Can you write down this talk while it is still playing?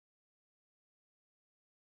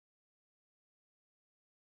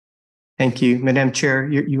Thank you, Madam Chair.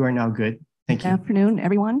 You are now good. Thank Good you. afternoon,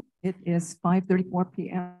 everyone. It is 5:34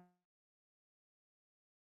 p.m.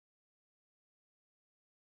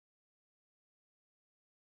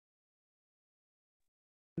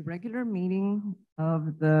 The regular meeting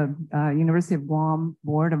of the University of Guam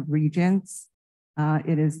Board of Regents.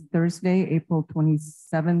 It is Thursday, April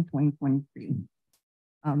 27, 2023.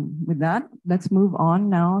 With that, let's move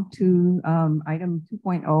on now to item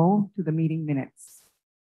 2.0, to the meeting minutes.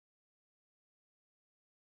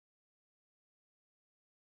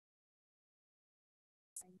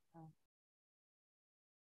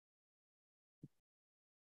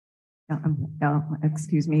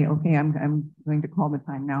 Excuse me. Okay, I'm going to call the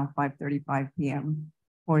time now, 5:35 p.m.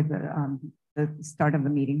 for the start of the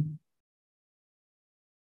meeting.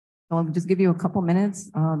 So I'll just give you a couple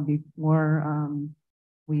minutes before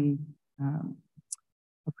we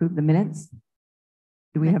approve the minutes.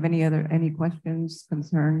 Do we have any questions,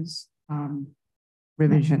 concerns,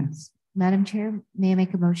 revisions? Madam Chair, may I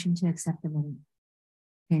make a motion to accept the minute?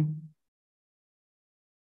 Okay.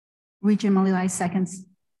 Regent Malilai seconds.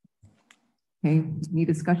 Okay, any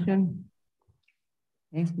discussion?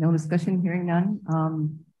 Okay, no discussion, hearing none.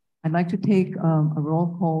 I'd like to take a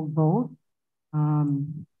roll call vote,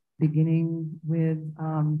 beginning with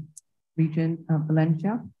Regent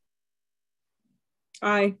Valencia.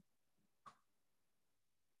 Aye.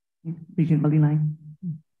 Regent Malilai.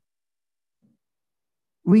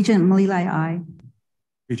 Regent Malilai, aye.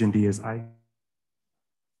 Regent Diaz, aye.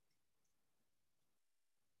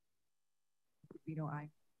 Vito,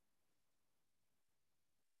 aye.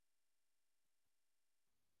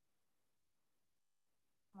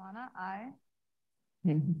 Lana, aye.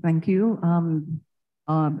 Okay, thank you.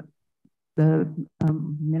 The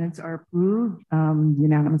minutes are approved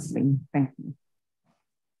unanimously. Thank you.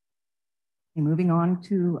 Okay, moving on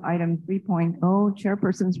to item 3.0,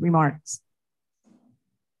 chairperson's remarks.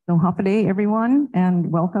 So hapaday, everyone,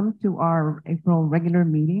 and welcome to our April regular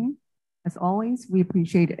meeting. As always, we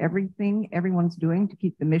appreciate everything everyone's doing to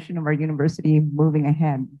keep the mission of our university moving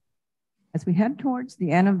ahead. As we head towards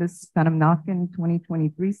the end of this Panamnakan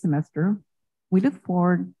 2023 semester, we look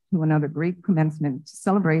forward to another great commencement to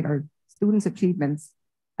celebrate our students' achievements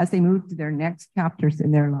as they move to their next chapters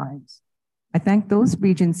in their lives. I thank those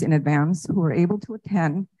regents in advance who were able to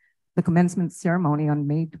attend the commencement ceremony on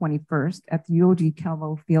May 21st at the UOG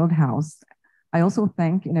Calvo Fieldhouse. I also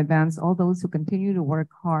thank in advance all those who continue to work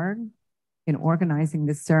hard in organizing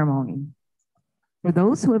this ceremony. For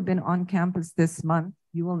those who have been on campus this month,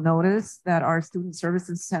 you will notice that our Student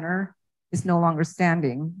Services Center is no longer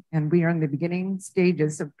standing, and we are in the beginning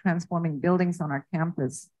stages of transforming buildings on our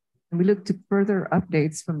campus. And we look to further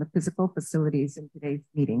updates from the physical facilities in today's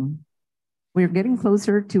meeting. We are getting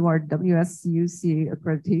closer to our WSUC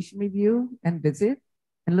accreditation review and visit,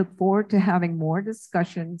 and look forward to having more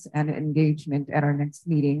discussions and engagement at our next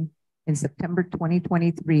meeting in September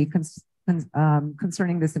 2023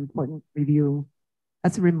 concerning this important review.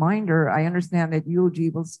 As a reminder, I understand that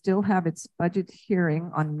UOG will still have its budget hearing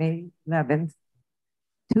on May 11th,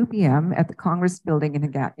 2 p.m. at the Congress Building in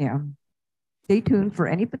Hagåtña. Stay tuned for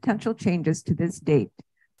any potential changes to this date.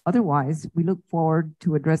 Otherwise, we look forward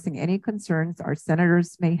to addressing any concerns our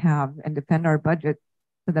senators may have and defend our budget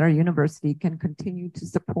so that our university can continue to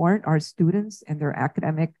support our students and their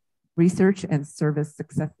academic, research, and service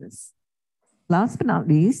successes. Last but not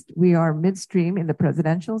least, we are midstream in the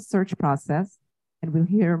presidential search process, and we'll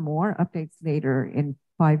hear more updates later in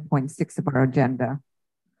 5.6 of our agenda.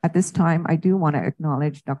 At this time, I do want to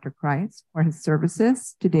acknowledge Dr. Kreis for his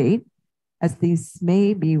services to date, as this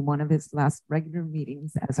may be one of his last regular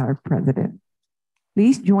meetings as our president.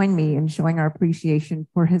 Please join me in showing our appreciation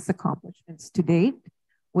for his accomplishments to date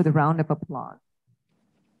with a round of applause.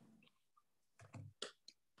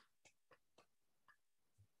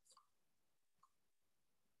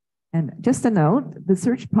 And just a note, the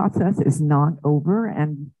search process is not over,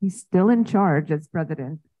 and he's still in charge as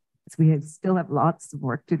president, as we still have lots of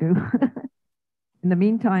work to do. In the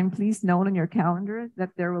meantime, please note on your calendar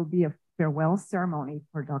that there will be a farewell ceremony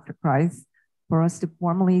for Dr. Kreis for us to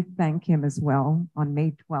formally thank him as well on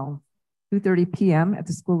May 12th, 2:30 p.m. at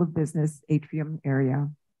the School of Business atrium area.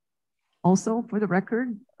 Also, for the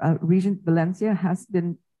record, Regent Valencia has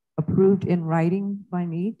been approved in writing by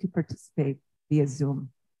me to participate via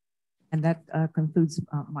Zoom. And that concludes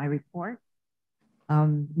my report.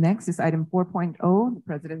 Next is item 4.0, the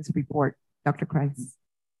President's report. Dr. Kreis.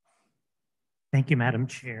 Thank you, Madam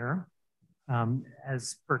Chair.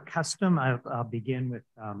 As per custom, I'll begin with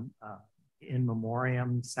in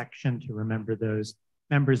memoriam section to remember those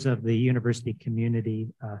members of the university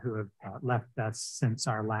community who have left us since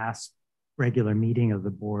our last regular meeting of the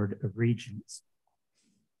Board of Regents.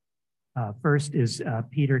 First is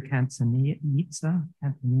Peter Cantanitsa,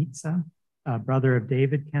 brother of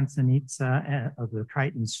David Cantanitsa of the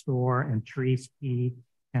Triton Store, and Therese P.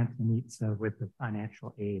 Cantanitsa with the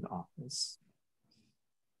Financial Aid Office.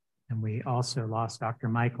 And we also lost Dr.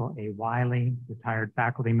 Michael A. Wiley, retired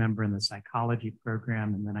faculty member in the psychology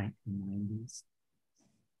program in the 1990s.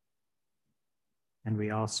 And we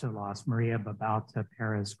also lost Maria Babalta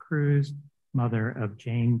Perez Cruz, mother of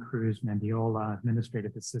Jane Cruz Mendiola,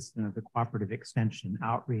 administrative assistant of the Cooperative Extension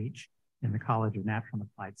Outreach in the College of Natural and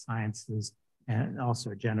Applied Sciences, and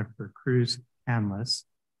also Jennifer Cruz Canlis,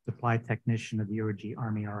 supply technician of the UOG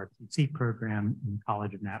Army ROTC program in the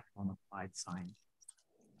College of Natural and Applied Sciences.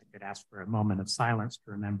 I could ask for a moment of silence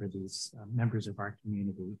to remember these members of our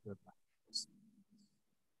community who have left us.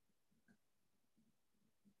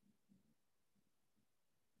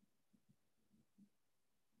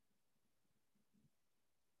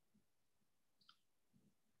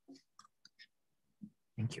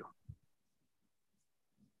 Thank you.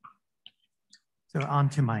 So on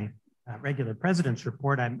to my regular president's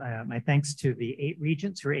report. My thanks to the 8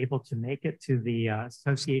 regents who were able to make it to the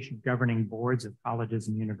Association of Governing Boards of Colleges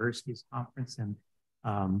and Universities Conference in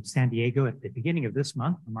San Diego at the beginning of this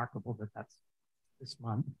month. Remarkable that that's this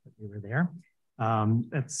month that we were there.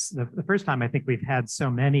 That's the first time I think we've had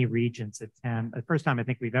so many regents attend, the first time I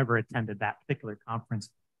think we've ever attended that particular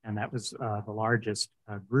conference. And that was the largest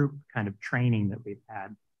group kind of training that we've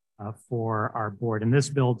had for our board. And this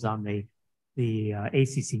builds on the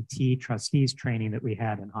ACCT trustees training that we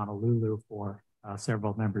had in Honolulu for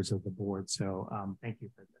several members of the board. So thank you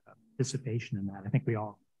for the participation in that. I think we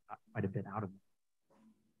all got quite a bit out of it.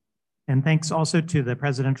 And thanks also to the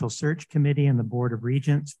Presidential Search Committee and the Board of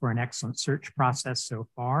Regents for an excellent search process so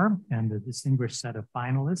far, and the distinguished set of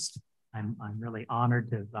finalists. I'm really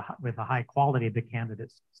honored with the high quality of the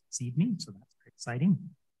candidates this evening, so that's very exciting.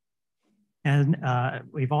 And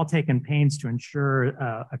we've all taken pains to ensure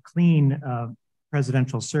a clean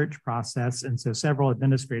presidential search process. And so several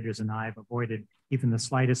administrators and I have avoided even the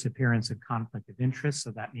slightest appearance of conflict of interest.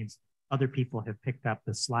 So that means other people have picked up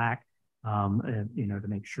the slack, to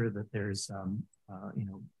make sure that there's,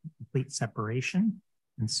 complete separation.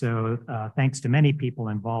 And so thanks to many people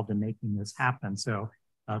involved in making this happen. So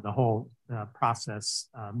the whole process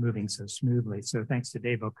moving so smoothly. So thanks to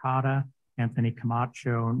Dave Okada, Anthony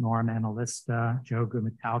Camacho, Norm Analista, Joe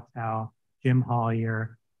Gumatau, Jim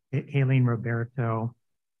Hollier, Haleen Roberto,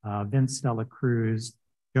 Vince Dela Cruz,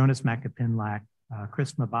 Jonas Macapinlac,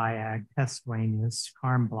 Chris Mabayag, Tess Duenas,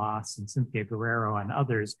 Carm Blas, and Cynthia Guerrero, and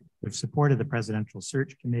others who've supported the Presidential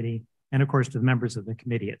Search Committee, and of course to the members of the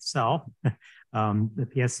committee itself, the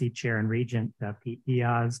PSC Chair and Regent Pete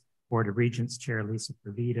Diaz, Board of Regents Chair Lisa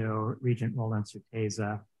Provito, Regent Roland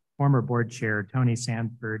Certeza, former Board Chair Tony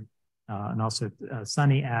Sanford, and also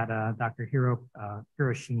Sunny Atta, Dr.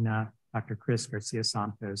 Hiroshina, Dr. Chris Garcia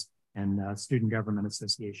Santos, and Student Government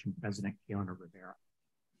Association President Keona Rivera.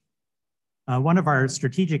 One of our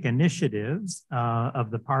strategic initiatives of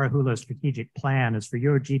the Parahulo Strategic Plan is for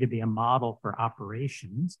UOG to be a model for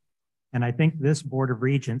operations. And I think this Board of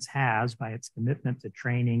Regents has, by its commitment to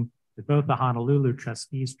training, with both the Honolulu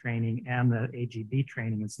trustees training and the AGB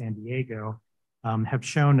training in San Diego, have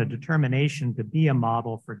shown a determination to be a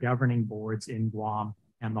model for governing boards in Guam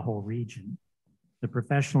and the whole region. The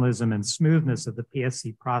professionalism and smoothness of the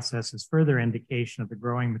PSC process is further indication of the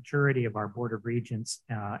growing maturity of our Board of Regents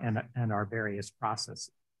and our various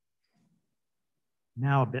processes.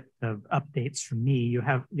 Now a bit of updates from me. You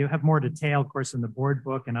have more detail, of course, in the board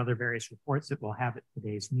book and other various reports that we'll have at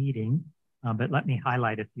today's meeting. But let me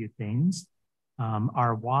highlight a few things.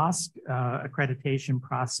 Our WASC accreditation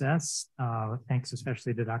process, thanks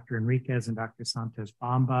especially to Dr. Enriquez and Dr. Santos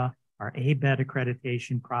Bamba, our ABET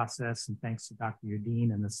accreditation process, and thanks to Dr.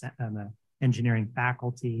 Udine and the engineering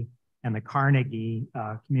faculty, and the Carnegie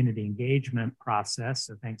community engagement process,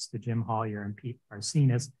 so thanks to Jim Hollier and Pete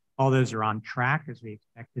Parsinas. All those are on track as we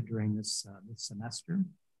expected during this semester.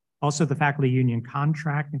 Also, the faculty union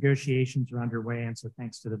contract negotiations are underway, and so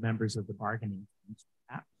thanks to the members of the bargaining teams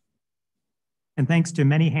for that. And thanks to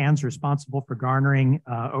many hands responsible for garnering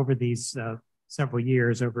over these several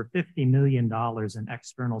years, over $50 million in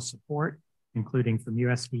external support, including from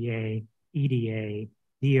USDA, EDA,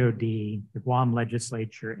 DOD, the Guam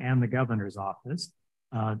legislature, and the governor's office.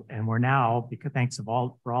 And we're now, thanks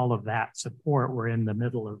for all of that support, we're in the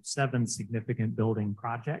middle of 7 significant building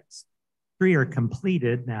projects. 3 are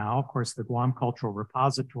completed now. Of course, the Guam Cultural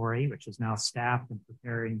Repository, which is now staffed and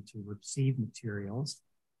preparing to receive materials.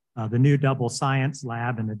 The new double science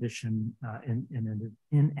lab in an addition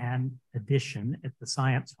at the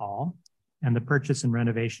Science Hall. and the purchase and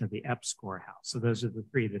renovation of the EPSCoR house. So those are the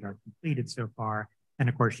three that are completed so far. And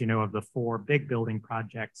of course, you know of the 4 big building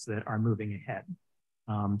projects that are moving ahead.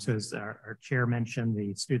 So as our chair mentioned,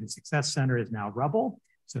 the Student Success Center is now rubble.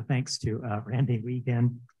 So thanks to Randy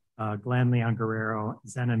Wiegand, Glenn Leon Guerrero,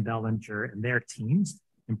 Zenon Bellinger, and their teams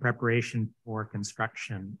in preparation for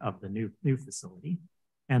construction of the new facility.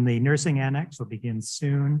 And the nursing annex will begin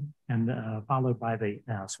soon, and followed by the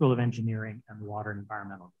School of Engineering and Water and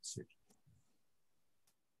Environmental Research.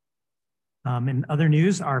 In other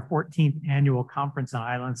news, our 14th annual Conference on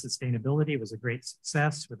Island Sustainability was a great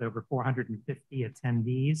success with over 450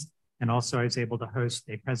 attendees. And also I was able to host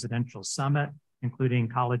a presidential summit, including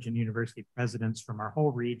college and university presidents from our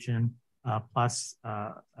whole region, plus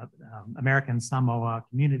American Samoa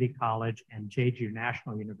Community College and Jeju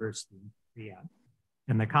National University in Korea.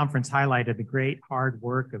 And the conference highlighted the great hard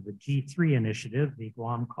work of the G3 initiative, the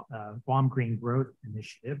Guam Green Growth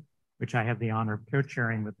Initiative, which I have the honor of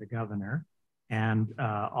co-chairing with the governor, and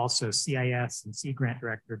also CIS and Sea Grant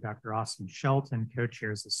Director, Dr. Austin Shelton,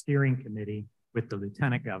 co-chairs the steering committee with the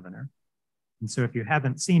Lieutenant Governor. And so if you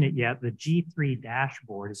haven't seen it yet, the G3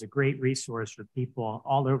 dashboard is a great resource for people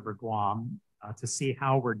all over Guam to see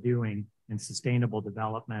how we're doing in sustainable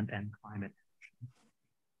development and climate action.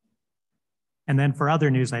 And then for other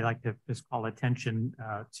news, I'd like to just call attention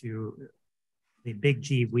to the Big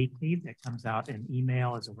G Weekly that comes out in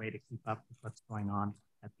email as a way to keep up with what's going on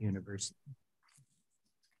at the university.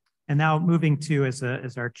 And now moving to, as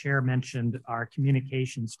our chair mentioned, our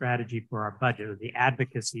communication strategy for our budget, or the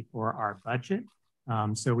advocacy for our budget.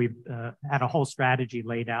 So we've had a whole strategy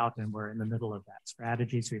laid out, and we're in the middle of that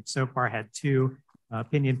strategy. So we've so far had 2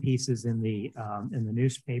 opinion pieces in the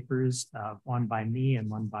newspapers, one by me and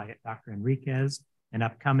one by Dr. Enriquez. And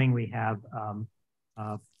upcoming, we have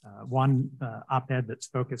one op-ed that's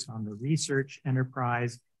focused on the research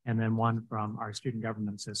enterprise, and then one from our Student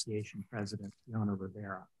Government Association President, Fiona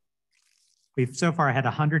Rivera. We've so far had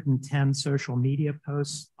 110 social media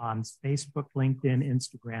posts on Facebook, LinkedIn,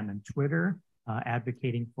 Instagram, and Twitter,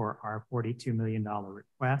 advocating for our $42 million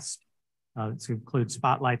request. This includes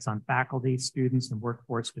spotlights on faculty, students, and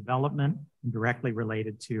workforce development, and directly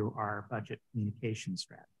related to our budget communication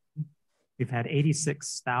strategy. We've had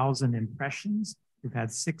 86,000 impressions. We've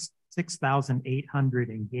had 6,800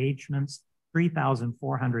 engagements,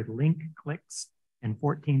 3,400 link clicks, and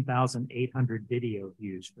 14,800 video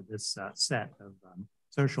views for this set of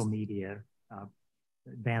social media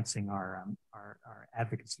advancing our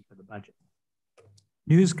advocacy for the budget.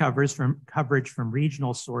 News coverage from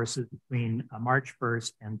regional sources between March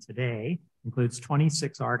 1st and today includes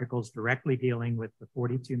 26 articles directly dealing with the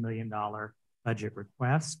 $42 million budget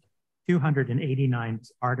request, 289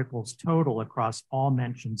 articles total across all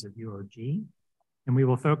mentions of UOG, and we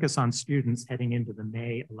will focus on students heading into the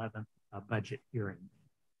May 11th budget hearing,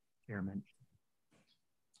 Chair mentioned.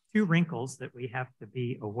 2 wrinkles that we have to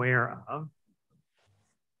be aware of.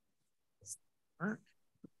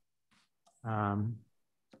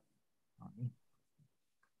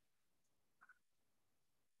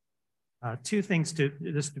 2 things to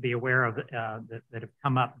be aware of that have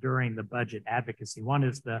come up during the budget advocacy. One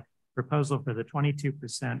is the proposal for the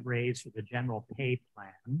 22% raise for the general pay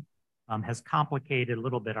plan. Has complicated a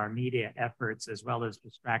little bit our media efforts, as well as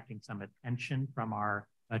distracting some attention from our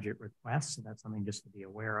budget requests. So that's something just to be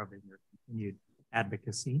aware of in your continued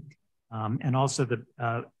advocacy. And also the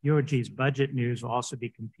UOG's budget news will also be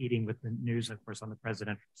competing with the news, of course, on the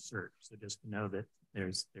presidential search. So just to know that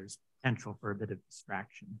there's potential for a bit of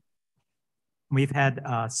distraction. We've had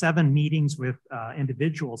 7 meetings with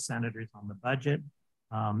individual senators on the budget,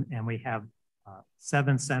 and we have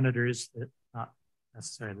 7 senators that, not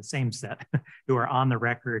necessarily the same set, who are on the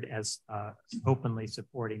record as openly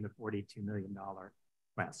supporting the $42 million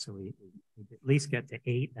request. So we at least get to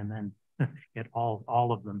 8 and then get all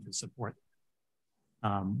of them to support.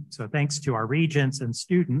 So thanks to our regents and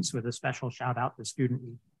students, with a special shout out to student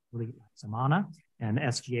lead Samana and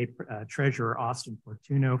SGA Treasurer Austin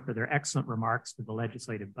Fortuno for their excellent remarks to the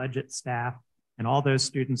legislative budget staff and all those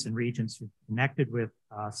students and regents who've connected with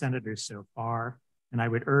senators so far. And I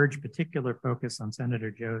would urge particular focus on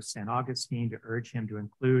Senator Joe San Augustine to urge him to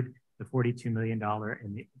include the $42 million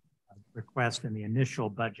in the request in the initial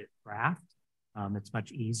budget draft. It's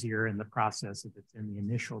much easier in the process if it's in the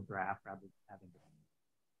initial draft rather than having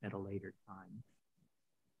it at a later time.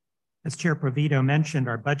 As Chair Provito mentioned,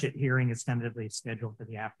 our budget hearing is tentatively scheduled for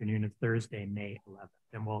the afternoon of Thursday, May 11th,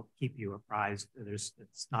 and we'll keep you apprised.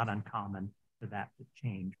 It's not uncommon for that to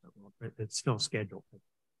change, but it's still scheduled.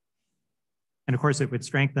 And of course, it would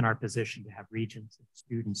strengthen our position to have regents and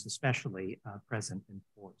students especially present in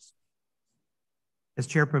force. As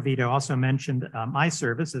Chair Provito also mentioned, my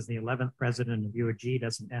service as the 11th president of UOG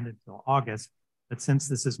doesn't end until August, but since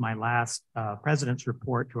this is my last president's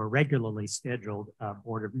report to a regularly scheduled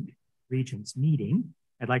Board of Regents meeting,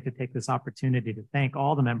 I'd like to take this opportunity to thank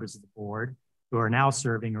all the members of the board who are now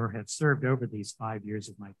serving or have served over these 5 years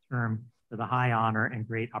of my term for the high honor and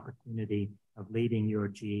great opportunity of leading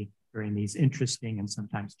UOG during these interesting and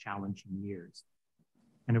sometimes challenging years.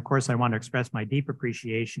 And of course, I want to express my deep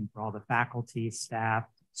appreciation for all the faculty, staff,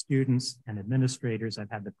 students, and administrators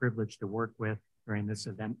I've had the privilege to work with during this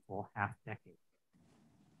eventful half-decade.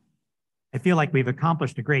 I feel like we've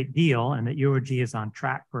accomplished a great deal and that UOG is on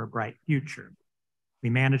track for a bright future. We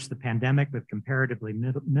managed the pandemic with comparatively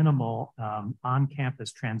minimal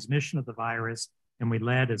on-campus transmission of the virus, and we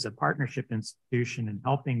led as a partnership institution in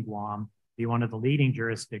helping Guam be one of the leading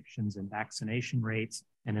jurisdictions in vaccination rates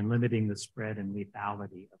and in limiting the spread and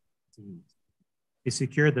lethality of the disease. We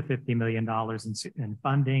secured the $50 million in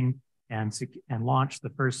funding and launched the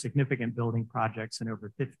first significant building projects in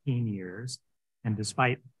over 15 years. And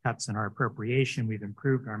despite cuts in our appropriation, we've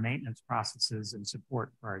improved our maintenance processes and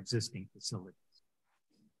support for our existing facilities.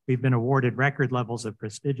 We've been awarded record levels of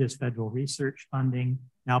prestigious federal research funding,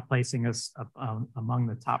 now placing us among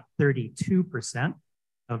the top 32%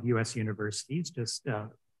 of US universities. Just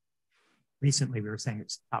recently, we were saying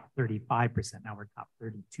it's top 35%, now we're top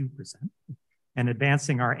 32%, and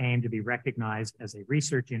advancing our aim to be recognized as a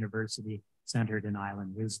research university centered in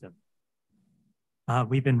island wisdom.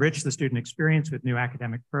 We've enriched the student experience with new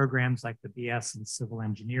academic programs like the BS in Civil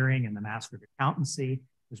Engineering and the Master of Accountancy,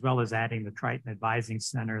 as well as adding the Triton Advising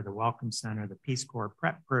Center, the Welcome Center, the Peace Corps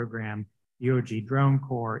Prep Program, UOG Drone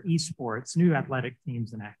Corps, esports, new athletic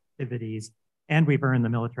teams and activities, and we've earned the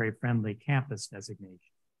military-friendly campus designation.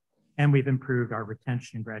 And we've improved our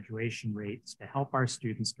retention and graduation rates to help our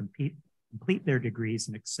students complete their degrees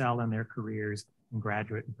and excel in their careers in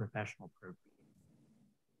graduate and professional programs.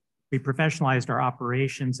 We professionalized our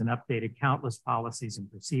operations and updated countless policies and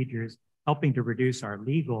procedures, helping to reduce our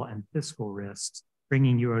legal and fiscal risks,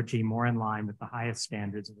 bringing UOG more in line with the highest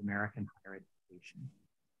standards of American higher education.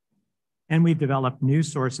 And we've developed new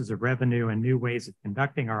sources of revenue and new ways of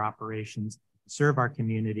conducting our operations to serve our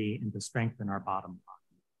community and to strengthen our bottom line.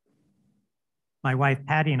 My wife,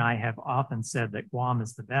 Patty, and I have often said that Guam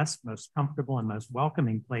is the best, most comfortable, and most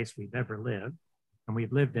welcoming place we've ever lived. And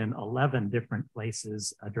we've lived in 11 different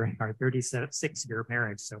places during our 36-year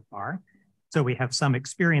marriage so far. So we have some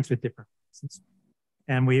experience with different places.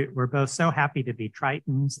 And we're both so happy to be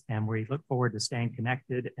Tritons, and we look forward to staying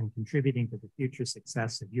connected and contributing to the future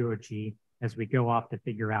success of UOG as we go off to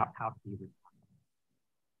figure out how to be retired.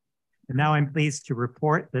 And now I'm pleased to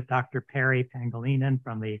report that Dr. Perry Pangilinan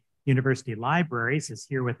from the University Libraries is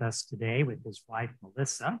here with us today with his wife,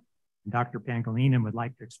 Melissa. And Dr. Pangilinan would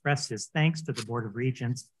like to express his thanks to the Board of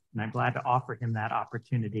Regents, and I'm glad to offer him that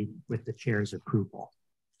opportunity with the chair's approval.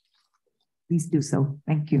 Please do so.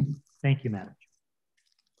 Thank you. Thank you, Madam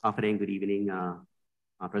Chair. Good evening,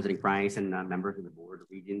 President Price and members of the Board of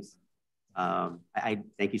Regents. I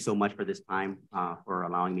thank you so much for this time, for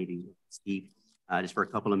allowing me to speak just for a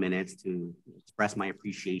couple of minutes to express my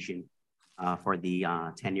appreciation for the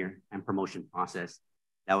tenure and promotion process.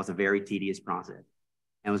 That was a very tedious process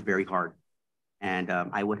and it was very hard. And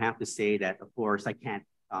I would have to say that, of course, I can't,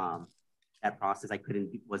 that process,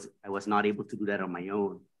 I was not able to do that on my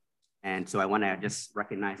own. And so I want to just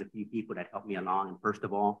recognize a few people that helped me along. And first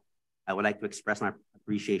of all, I would like to express my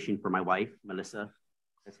appreciation for my wife, Melissa,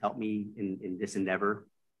 that's helped me in this endeavor.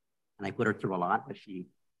 And I put her through a lot, but she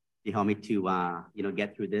helped me to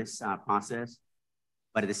get through this process.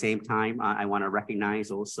 But at the same time, I want to recognize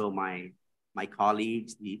also my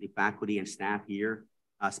colleagues, the faculty and staff here,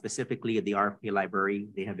 specifically at the RFK Library.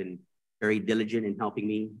 They have been very diligent in helping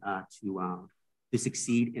me to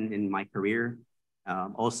succeed in my career.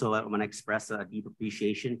 Also, I want to express a deep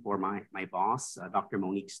appreciation for my boss, Dr.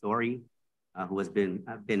 Monique Story, who has been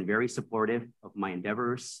very supportive of my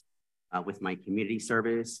endeavors with my community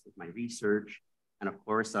service, with my research, and of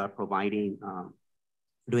course,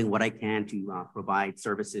 doing what I can to provide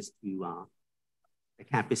services to the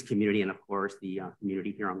campus community and of course, the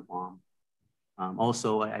community here on Guam.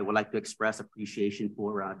 Also, I would like to express appreciation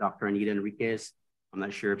for Dr. Anita Enriquez. I'm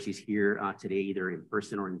not sure if she's here today, either in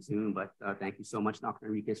person or in Zoom, but thank you so much, Dr.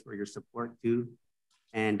 Enriquez, for your support too.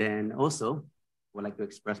 And then also, I would like to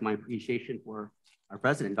express my appreciation for our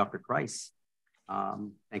president, Dr. Price.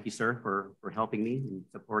 Thank you, sir, for helping me and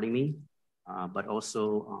supporting me, but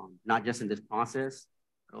also not just in this process,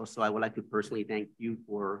 but also I would like to personally thank you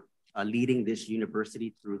for leading this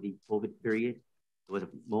university through the COVID period. It was the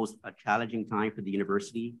most challenging time for the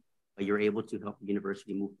university, but you're able to help the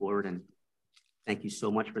university move forward. And thank you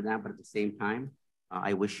so much for that. But at the same time,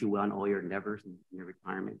 I wish you well in all your endeavors and your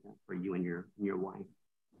retirement for you and your wife.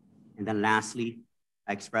 And then lastly,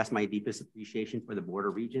 I express my deepest appreciation for the Board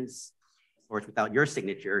of Regents. Of course, without your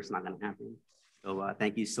signature, it's not going to happen. So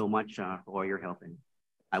thank you so much for all your help. And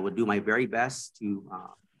I will do my very best to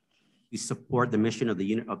support the mission of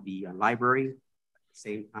the library, at the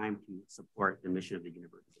same time to support the mission of the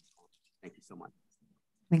university. Thank you so much.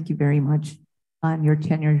 Thank you very much. Your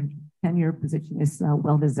tenure position is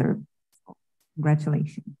well-deserved. So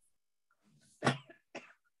congratulations.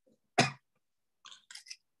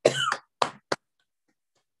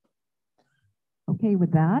 Okay,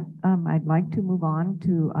 with that, I'd like to move on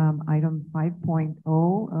to item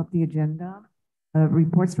 5.0 of the agenda,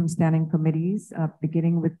 reports from standing committees,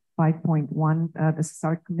 beginning with 5.1, the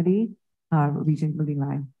SART Committee, Regent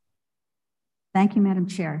Malilai. Thank you, Madam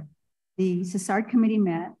Chair. The CSART Committee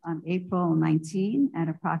met on April 19 at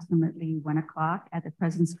approximately 1 o'clock at the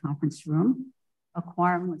President's Conference Room. A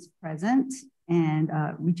quorum was present and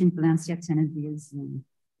Regent Valencia attended via Zoom.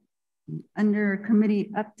 Under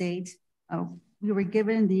committee update, we were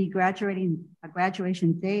given the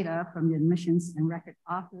graduation data from the Admissions and Record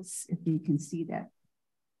Office, if you can see that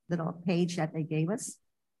little page that they gave us.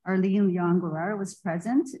 Arlene Leon Guerrero was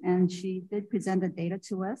present and she did present the data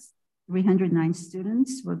to us. 309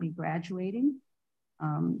 students will be graduating.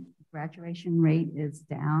 Graduation rate is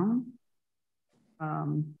down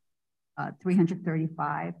from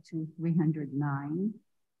 335 to 309.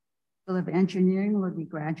 School of Engineering will be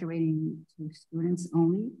graduating 2 students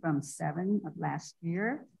only from 7 of last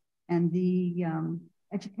year. And the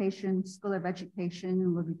School of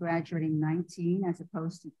Education will be graduating 19 as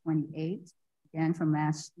opposed to 28, again from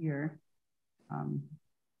last year.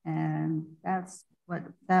 And that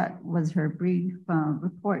was her brief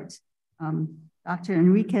report. Dr.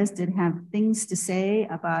 Enriquez did have things to say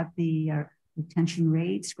about the retention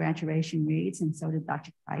rates, graduation rates, and so did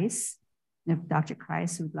Dr. Price. And if Dr.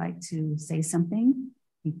 Price would like to say something,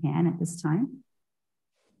 he can at this time.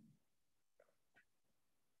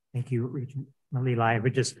 Thank you, Regent Malilai. I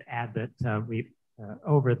would just add that we've,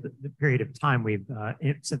 over the period of time,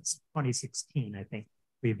 since 2016, I think,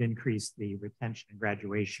 we've increased the retention and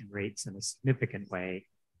graduation rates in a significant way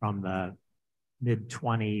from the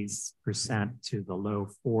mid-20s% to the low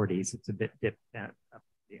 40s. It's a bit dipped up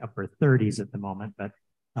the upper 30s at the moment, but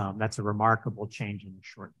that's a remarkable change in a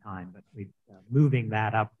short time. But moving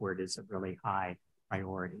that upward is a really high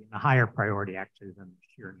priority, and a higher priority actually than the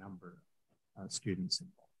sheer number of students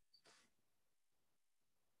involved.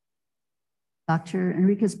 Dr.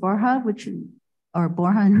 Enriquez Borja,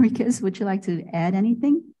 Borja Enriquez, would you like to add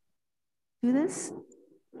anything to this?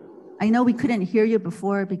 I know we couldn't hear you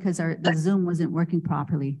before because the Zoom wasn't working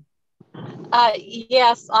properly.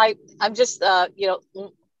 Yes, I'm just,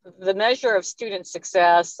 the measure of student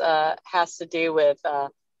success has to do with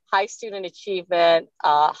high student achievement,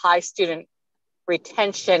 high student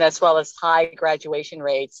retention, as well as high graduation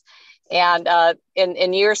rates. And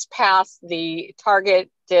in years past, the targeted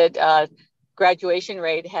graduation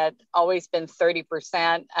rate had always been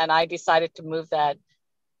 30%, and I decided to move that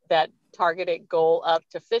targeted goal up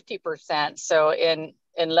to 50%. So in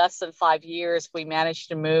less than 5 years, we managed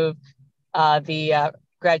to move the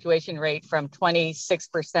graduation rate from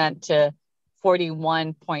 26% to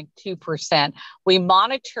 41.2%. We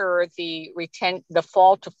monitor the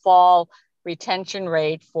fall to fall retention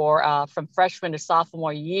rate for from freshman to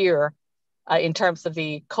sophomore year in terms of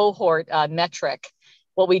the cohort metric.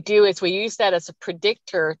 What we do is we use that as a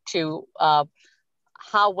predictor to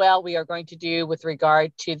how well we are going to do with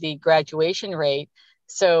regard to the graduation rate.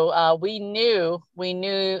 So we knew when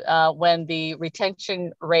the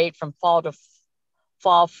retention rate from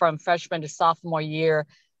fall from freshman to sophomore year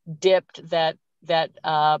dipped, that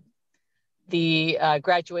the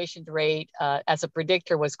graduation rate as a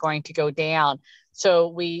predictor was going to go down. So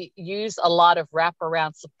we use a lot of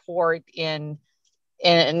wraparound support in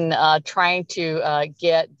trying to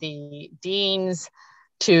get the deans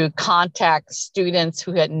to contact students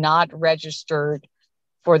who had not registered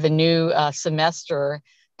for the new semester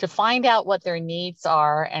to find out what their needs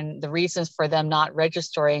are and the reasons for them not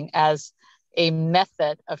registering as a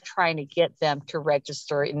method of trying to get them to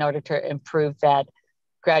register in order to improve that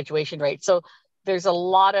graduation rate. So there are a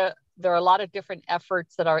lot of different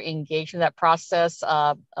efforts that are engaged in that process,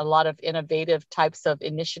 a lot of innovative types of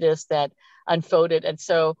initiatives that unfolded. And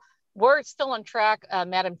so we're still on track,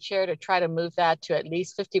 Madam Chair, to try to move that to at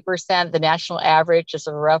least 50%. The national average is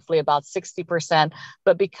roughly about 60%.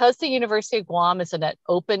 But because the University of Guam is an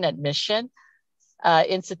open admission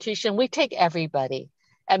institution, we take everybody.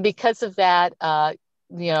 And because of that,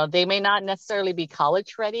 they may not necessarily be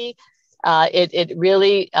college ready. It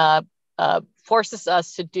really forces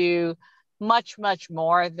us to do much, much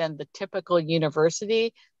more than the typical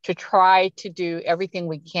university to try to do everything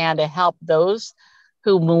we can to help those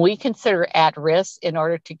whom we consider at risk in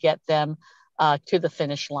order to get them to the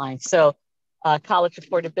finish line. So college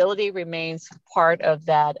affordability remains part of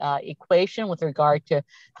that equation with regard to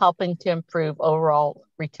helping to improve overall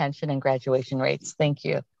retention and graduation rates. Thank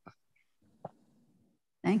you.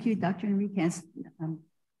 Thank you, Dr. Enriquez. Do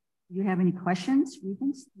you have any questions,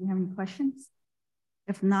 Regents? Do you have any questions?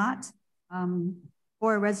 If not,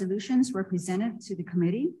 4 resolutions were presented to the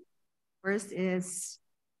committee. First is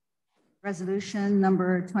resolution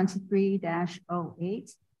number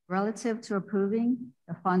 23-08, relative to approving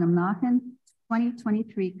the Fonamnahan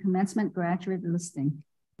 2023 commencement graduate listing.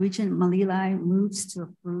 Regent Malilai moves to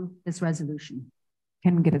approve this resolution.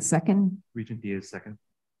 Can we get a second? Regent Diaz, second.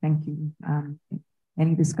 Thank you.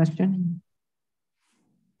 Any discussion?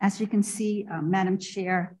 As you can see, Madam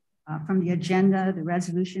Chair, from the agenda, the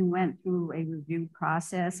resolution went through a review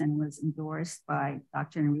process and was endorsed by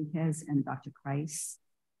Dr. Enriquez and Dr. Kreis.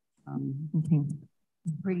 Okay.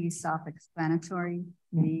 Pretty self-explanatory.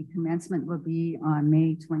 The commencement will be on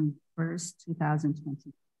May 21st,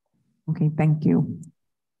 2020. Okay, thank you.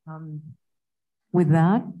 With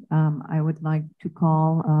that, I would like to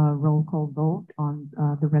call a roll call vote on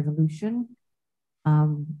the resolution.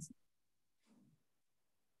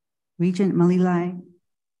 Regent Malilai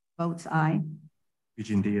votes aye.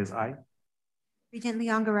 Regent Diaz, aye. Regent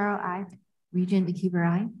Leon Guerrero, aye. Regent Akiba,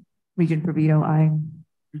 aye. Regent Provito, aye.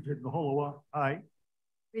 Regent Naholoa, aye.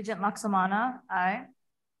 Regent Laksamana, aye.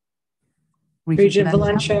 Regent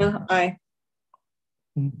Valencia, aye.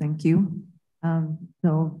 Okay, thank you.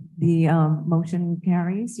 So the motion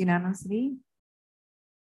carries unanimously.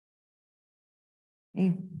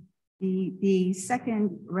 Okay. The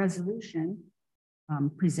second resolution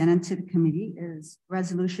presented to the committee is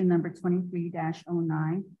resolution number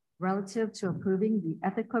 23-09, relative to approving the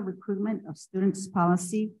ethical recruitment of students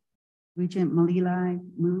policy. Regent Malilai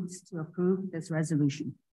moves to approve this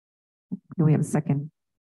resolution. Do we have a second?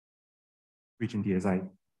 Regent Diaz, aye.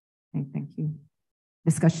 Okay, thank you.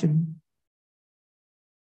 Discussion.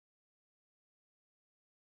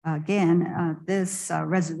 Again, this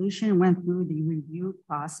resolution went through the review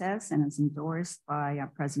process and is endorsed by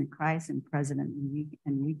President Kreis and President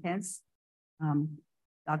Enriquez.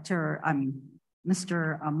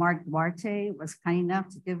 Mr. Mark Duarte was kind enough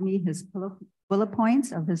to give me his bullet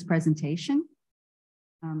points of his presentation.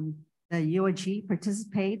 The UOG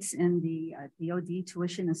participates in the DoD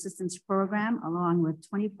Tuition Assistance Program along with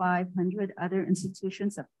 2,500 other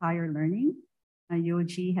institutions of higher learning.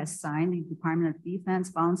 UOG has signed the Department of Defense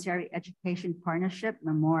Voluntary Education Partnership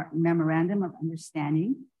Memorandum of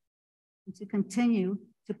Understanding. And to continue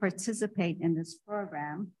to participate in this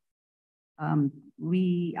program,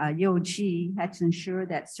 UOG had to ensure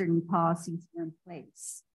that certain policies were in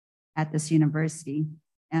place at this university.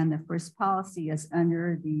 And the first policy is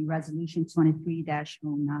under the resolution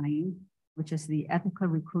 23-09, which is the ethical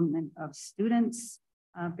recruitment of students,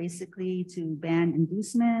 basically to ban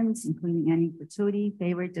inducements, including any gratuity,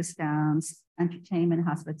 favorite discounts, entertainment,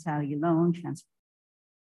 hospitality loan,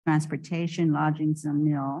 transportation, lodgings, and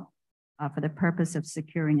meal, for the purpose of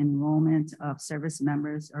securing enrollment of service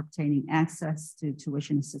members or obtaining access to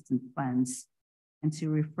tuition assistance funds, and to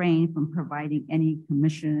refrain from providing any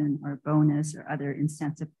commission or bonus or other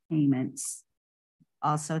incentive payments.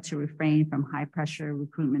 Also to refrain from high pressure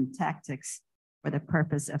recruitment tactics for the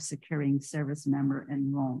purpose of securing service member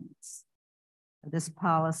enrollments. This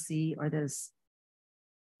policy or this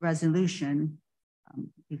resolution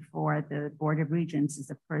before the Board of Regents is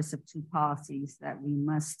the first of 2 policies that we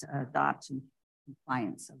must adopt in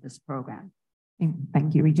compliance of this program.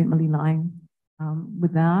 Thank you, Regent Malilai.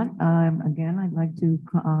 With that, again, I'd like to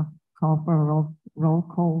call for a roll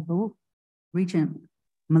call vote. Regent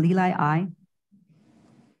Malilai, aye.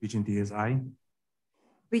 Regent Diaz, aye.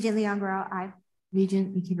 Regent Leon Guerrero, aye.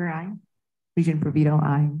 Regent Akiba, aye. Regent Provito,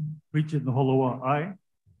 aye. Regent Naholoa, aye.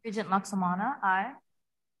 Regent Laksamana, aye.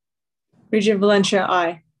 Regent Valencia,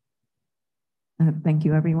 aye. Thank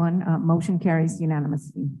you, everyone. Motion carries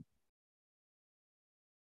unanimously.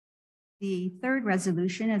 The third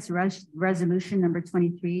resolution is resolution number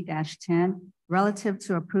 23-10, relative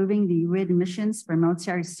to approving the readmissions for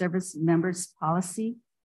military service members policy.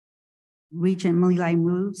 Regent Malilai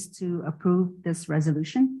moves to approve this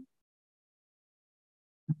resolution.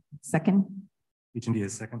 Second. Regent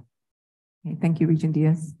Diaz, second. Okay, thank you, Regent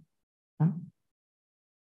Diaz.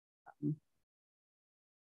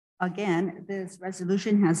 Again, this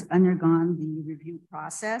resolution has undergone the review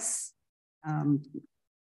process.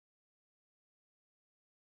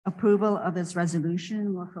 Approval of this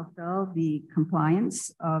resolution will fulfill the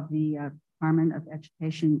compliance of the Department of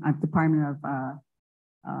Education, Department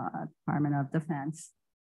of Defense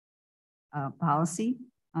policy.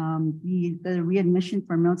 The readmission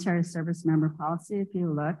for military service member policy, if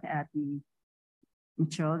you look at the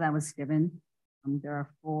material that was given, there are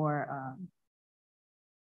four,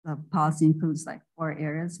 the policy includes like 4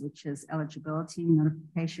 areas, which is eligibility,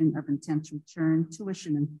 notification of intent to return,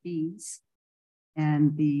 tuition and fees,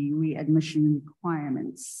 and the readmission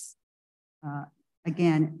requirements.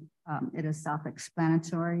 Again, it is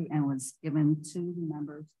self-explanatory and was given to the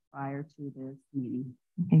members prior to this meeting.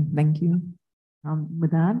 Okay, thank you.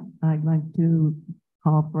 With that, I'd like to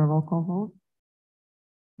call for a roll call vote.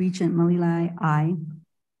 Regent Malilai, aye.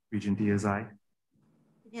 Regent Diaz, aye.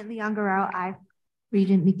 Regent Leon-Guerrero, aye.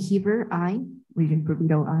 Regent McKeever, aye. Regent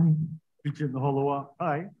Provito, aye. Regent Holoa,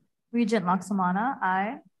 aye. Regent Laksamana,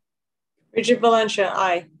 aye. Regent Valencia,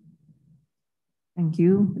 aye. Thank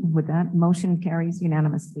you. With that, motion carries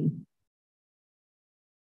unanimously.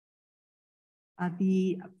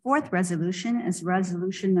 The fourth resolution is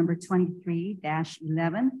resolution number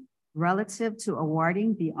 23-11, relative to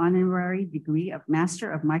awarding the honorary degree of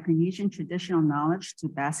Master of Micronesian Traditional Knowledge to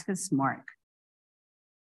Vasquez Mark.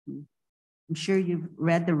 I'm sure you've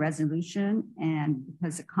read the resolution, and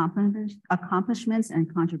because accomplishments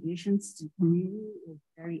and contributions to the community is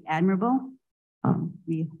very admirable.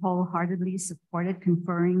 We wholeheartedly supported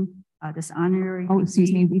conferring this honorary. Oh,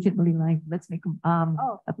 excuse me, Regent Malilai, let's make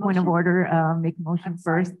a point of order. Make a motion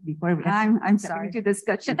first before we. I'm sorry. To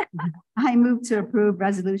discussion. I move to approve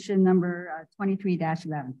resolution number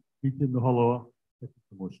 23-11. Regent Holoa, second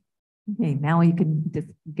the motion. Okay, now you can just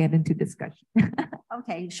get into discussion.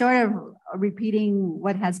 Okay, short of repeating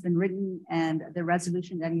what has been written and the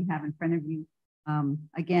resolution that you have in front of you.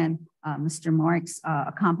 Again, Mr. Mark's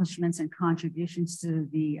accomplishments and contributions to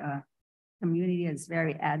the community is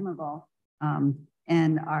very admirable.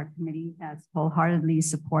 And our committee has wholeheartedly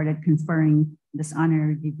supported conferring this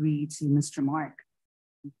honorary degree to Mr. Mark.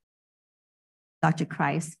 Dr.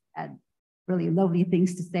 Christ had really lovely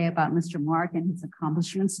things to say about Mr. Mark and his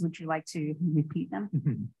accomplishments. Would you like to repeat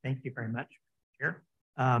them? Thank you very much, Chair.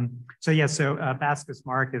 So Vasquez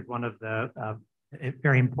Mark is one of the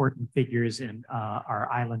very important figures in our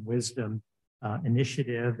Island Wisdom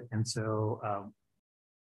initiative. And so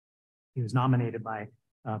he was nominated by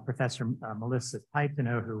Professor Melissa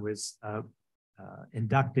Taitano, who was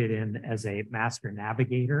inducted in as a Master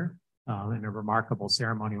Navigator in a remarkable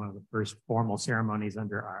ceremony, one of the first formal ceremonies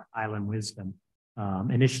under our Island Wisdom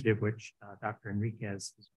initiative, which Dr.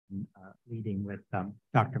 Enriquez has been leading with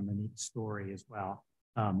Dr. Monique Story as well.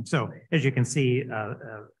 So as you can see,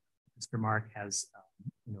 Mr. Mark has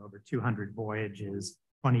over 200 voyages,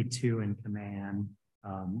 22 in command,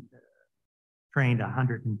 trained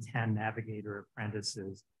 110 navigator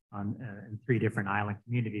apprentices in 3 different island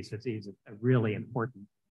communities. So he's a really important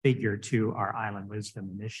figure to our Island Wisdom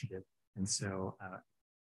initiative. And so I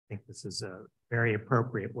think this is a very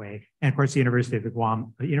appropriate way. And of course, the University of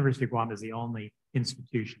Guam is the only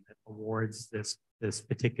institution that awards this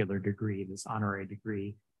particular degree, this honorary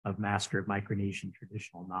degree of Master of Micronesian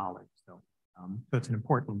Traditional Knowledge. So it's an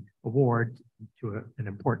important award to an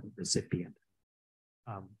important recipient.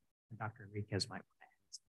 Dr. Enriquez might want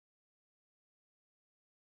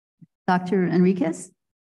to add. Dr. Enriquez?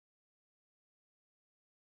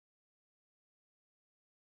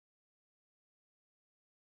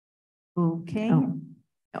 Okay. Oh,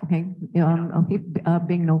 okay.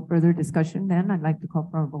 Being no further discussion, then I'd like to call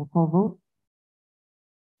for a roll call vote.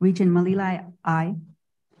 Regent Malilai, aye.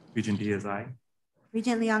 Regent Diaz, aye.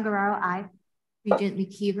 Regent Leon-Guerrero, aye. Regent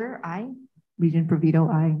McKeever, aye. Regent Provito,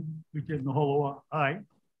 aye. Regent Holoa, aye.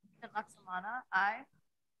 Regent Laksamana, aye.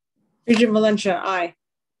 Regent Valencia, aye.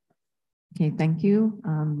 Okay, thank you.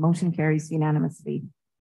 Motion carries unanimously.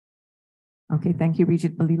 Okay, thank you,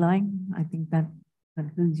 Regent Malilai. I think that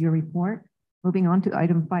concludes your report. Moving on to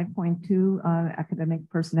item 5.2, Academic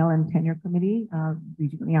Personnel and Tenure Committee,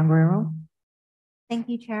 Regent Leon-Guerrero. Thank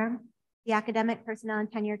you, Chair. The Academic Personnel and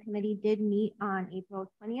Tenure Committee did meet on April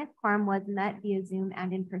 20th. Quorum was met via Zoom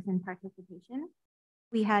and in-person participation.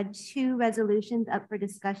 We had 2 resolutions up for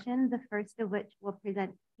discussion, the first of which we'll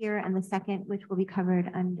present here, and the second, which will be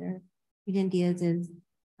covered under Regent Diaz's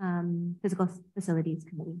Physical Facilities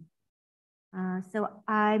Committee. So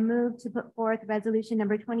I move to put forth resolution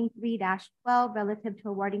number 23-12 relative to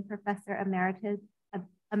awarding Professor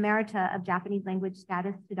Emerita of Japanese language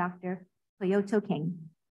status to Dr. Toyoto King.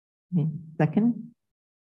 Okay. Second.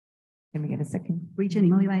 Can we get a second? Regent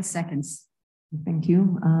Malilai seconds. Thank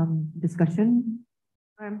you. Discussion.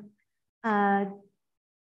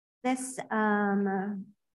 This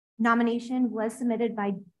Nomination was submitted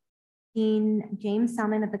by Dean James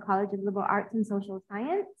Selman of the College of Liberal Arts and Social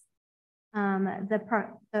Science.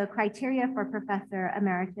 The criteria for Professor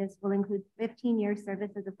Emeritus will include 15 years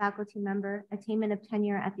service as a faculty member, attainment of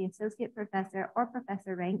tenure at the associate professor or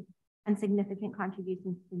professor rank, and significant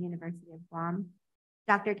contributions to the University of Guam.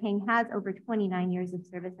 Dr. King has over 29 years of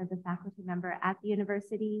service as a faculty member at the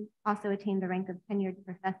university, also attained the rank of tenured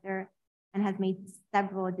professor, and has made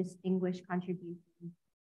several distinguished contributions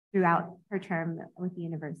throughout her term with the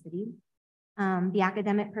university. The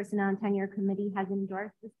Academic Personnel and Tenure Committee has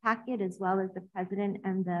endorsed this packet, as well as the president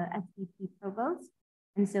and the SVP provost.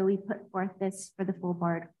 And so we put forth this for the full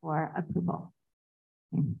board for approval.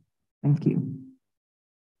 Okay. Thank you.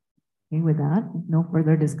 Okay, with that, no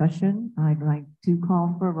further discussion. I'd like to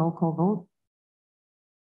call for a roll call vote.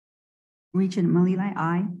 Regent Malilai,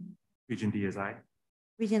 aye. Regent Diaz, aye.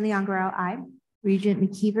 Regent Leon Guerrero, aye. Regent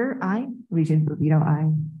McKeever, aye. Regent Bobito,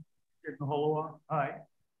 aye. Regent Holoa, aye.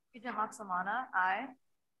 Regent Laksamana, aye.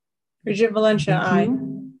 Regent Valencia, aye. Thank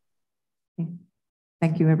you. Okay.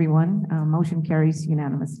 Thank you, everyone. Motion carries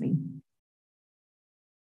unanimously.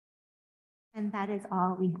 And that is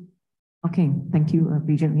all we have. Okay, thank you,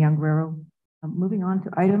 Regent Leon Guerrero. Moving on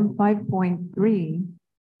to item 5.3,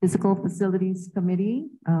 Physical Facilities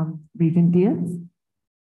Committee, Regent Diaz.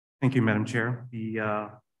 Thank you, Madam Chair.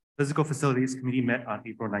 The Physical Facilities Committee met on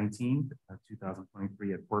April 19th,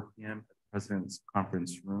 2023 at 4 p.m. at the President's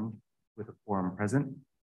Conference Room with a quorum present.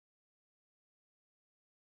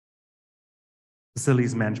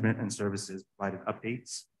 Facilities Management and Services provided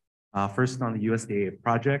updates. First on the USDA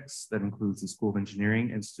projects, that includes the School of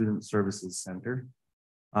Engineering and Student Services Center.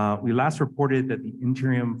 We last reported that the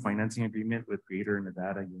interim financing agreement with Greater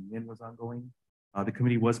Nevada Union was ongoing. The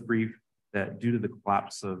committee was briefed that due to the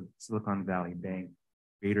collapse of Silicon Valley Bank,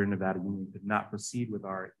 Greater Nevada Union could not proceed with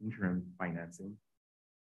our interim financing.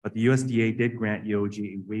 But the USDA did grant EOG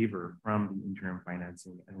a waiver from the interim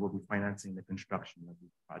financing and will be financing the construction of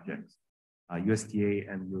these projects. USDA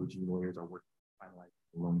and EOG lawyers are working to finalize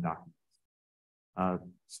the loan documents.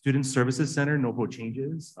 Student Services Center, no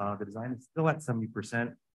changes. The design is still at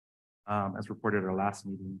 70%, as reported at our last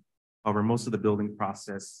meeting. However, most of the building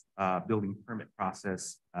permit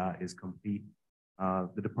process is complete.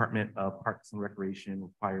 The Department of Parks and Recreation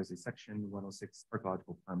requires a Section 106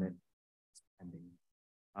 archaeological permit. It's pending.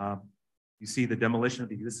 You see the demolition of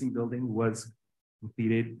the existing building was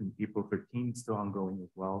completed in April 13, still ongoing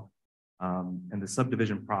as well. And the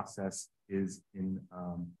subdivision process is in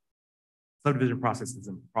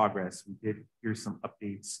progress. We did hear some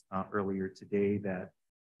updates earlier today that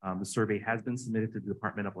the survey has been submitted to the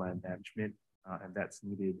Department of Land Management, and that's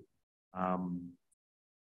needed.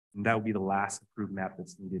 And that will be the last approved map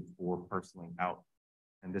that's needed for parceling out.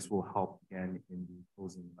 And this will help again in the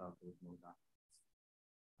closing of those loan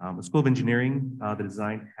documents. The School of Engineering, the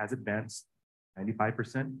design has advanced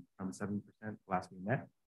 95% from 70% last we met.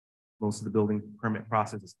 Most of the building permit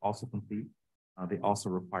process is also complete. They also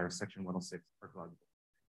require Section 106 archaeological.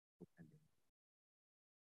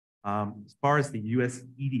 As far as the US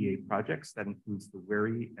EDA projects, that includes the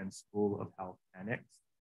Wary and School of Health Annex.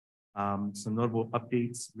 Some notable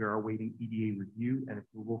updates: we are awaiting EDA review and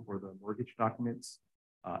approval for the mortgage documents.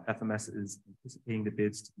 FMS is anticipating the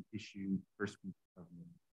bids to be issued first week of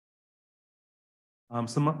May.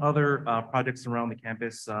 Some other projects around the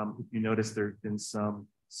campus. If you notice, there's been some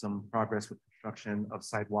progress with construction of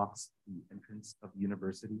sidewalks at the entrance of the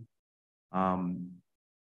university.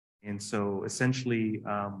 And so essentially,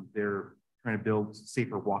 they're trying to build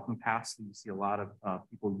safer walking paths. So you see a lot of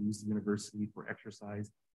people use the university for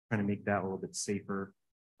exercise, trying to make that a little bit safer.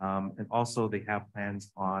 And also they have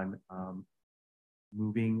plans on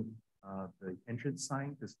moving the entrance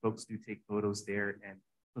sign, because folks do take photos there, and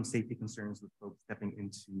some safety concerns with folks stepping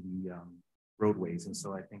into the roadways. And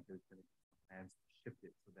so I think there's going to be some plans to shift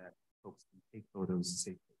it so that folks can take photos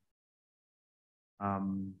safely.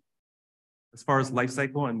 As far as life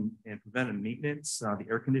cycle and preventive maintenance, the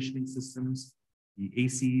air conditioning systems, the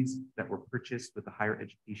ACs that were purchased with the Higher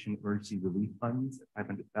Education Emergency Relief Funds at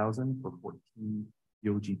 $500,000 for 14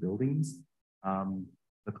 EOG buildings.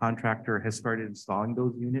 The contractor has started installing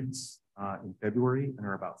those units in February and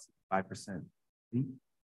are about 65% complete.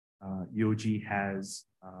 EOG has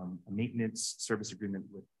a maintenance service agreement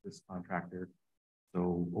with this contractor,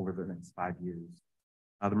 so over the next 5 years.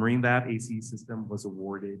 The Marine Lab AC system was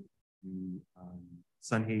awarded to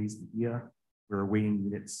Sunhaze India. We're awaiting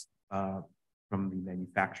units from the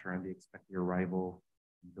manufacturer, and they expect the arrival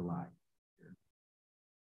in July.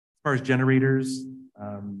 As far as generators,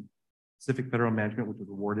 Pacific Federal Management, which was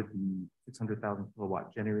awarded the 600,000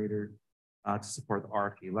 kilowatt generator, to support the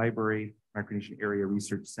RFK Library, Micronesian Area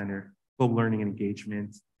Research Center, Global Learning and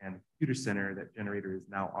Engagement, and Computer Center. That generator is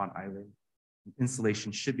now on island.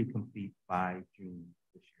 Installation should be complete by June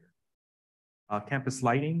this year. Campus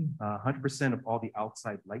lighting, 100% of all the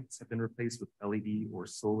outside lights have been replaced with LED or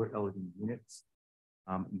solar LED units.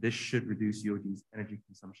 This should reduce UOG's energy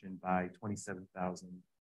consumption by 27,000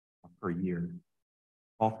 per year.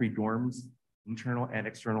 All 3 dorms, internal and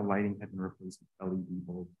external lighting, have been replaced with LED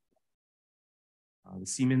bulbs. The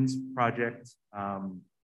Siemens project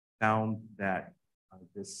found that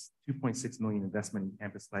this $2.6 million investment in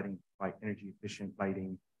campus lighting provide energy efficient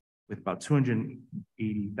lighting with about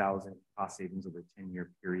 280,000 cost savings over a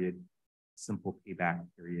 10-year period. Simple payback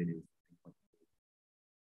period is 3.8.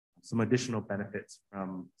 Some additional benefits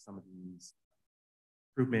from some of these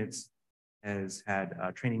improvements has had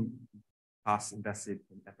training costs invested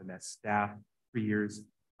in FMS staff, 3 years,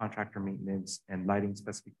 contractor maintenance, and lighting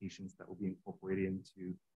specifications that will be incorporated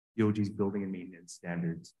into UOG's building and maintenance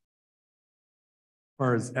standards. As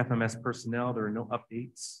far as FMS personnel, there are no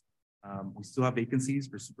updates. We still have vacancies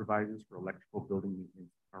for supervisors for electrical, building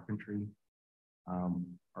maintenance, carpentry.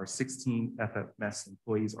 Our 16 FMS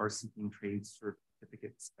employees are seeking trade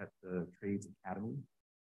certificates at the Trades Academy,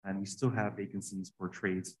 and we still have vacancies for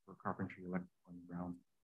trades for carpentry, electrical, and ground.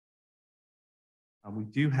 We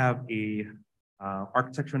do have a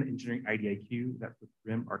architectural and engineering IDIQ that's with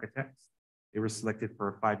RIM Architects. They were selected for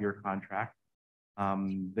a 5-year contract.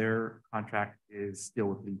 Their contract is still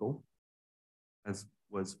with legal, as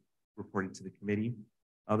was reported to the committee.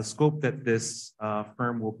 The scope that this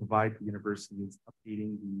firm will provide the university is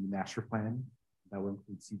updating the master plan that will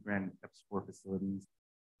include C-Grant and F-SCORE facilities,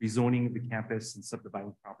 rezoning the campus and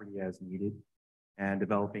subdividing property as needed, and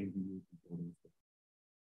developing the buildings.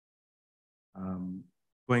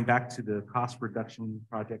 Going back to the cost reduction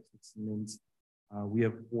projects with Siemens, we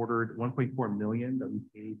have ordered $1.4 million that we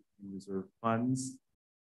paid in reserve funds.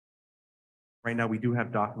 Right now, we do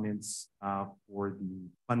have documents for the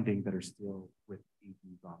funding that are still with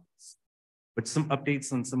AG's office. But some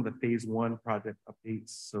updates on some of the phase 1 project updates.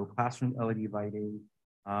 So classroom LED lighting,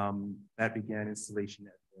 that began installation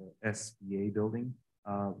at the SBA building.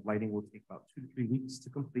 Lighting will take about 2 to 3 weeks to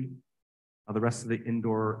complete. The rest of the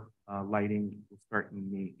indoor lighting will start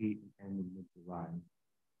in May 8th and end in mid-July.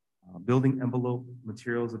 Building envelope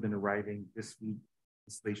materials have been arriving this week.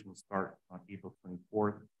 Installation will start on April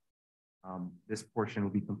 24th. This portion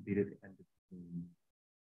will be completed at the end of June.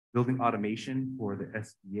 Building automation for the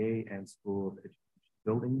SBA and School of Education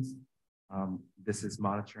buildings. This is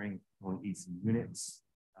monitoring AC units.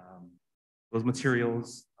 Those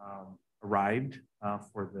materials arrived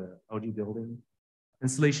for the LG building.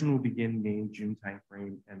 Installation will begin May, June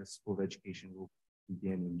timeframe, and the School of Education will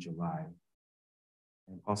begin in July.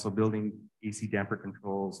 And also building AC damper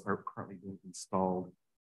controls are currently being installed.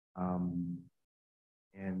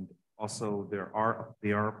 And also they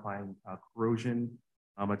are applying corrosion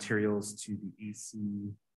materials to the AC,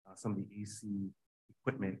 some of the AC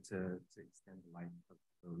equipment to extend the life of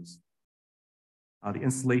those. The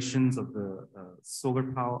installations of the solar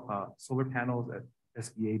panels at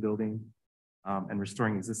SBA building and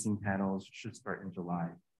restoring existing panels should start in July,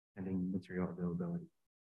 pending material availability.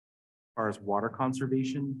 As far as water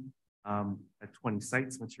conservation, at 20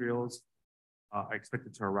 sites, materials are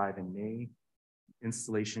expected to arrive in May.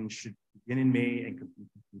 Installation should begin in May and be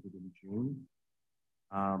completed in June.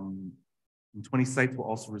 And 20 sites will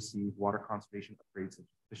also receive water conservation upgrades such as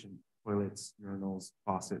efficient toilets, urinals,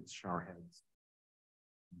 faucets, shower heads.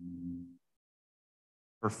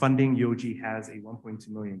 For funding, UOG has a $1.2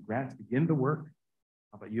 million grant to begin the work,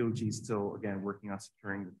 but UOG is still, again, working on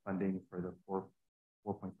securing the funding for the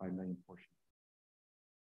 $4.5 million portion.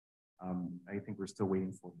 I think we're still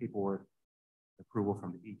waiting for paperwork approval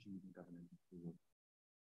from the AG and government approval.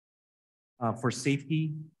 For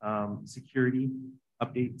safety, security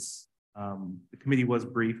updates, the committee was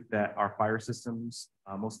briefed that our fire systems,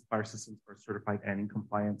 most of the fire systems are certified and in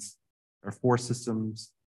compliance. There are 4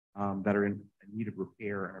 systems that are in need of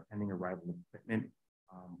repair and are pending arrival of equipment.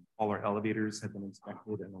 All our elevators have been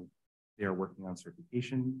inspected and they are working on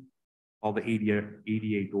certification. All the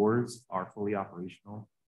ADA doors are fully operational.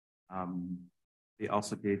 They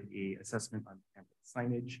also did an assessment on campus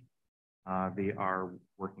signage. They are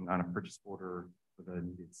working on a purchase order for the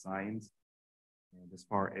needed signs. And as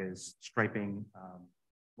far as striping,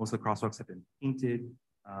 most of the crosswalks have been painted,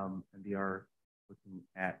 and they are looking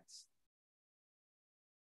at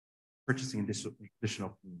purchasing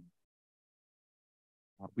additional paint.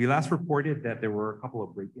 We last reported that there were a couple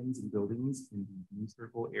of break-ins in buildings in the U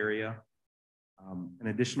Circle area. An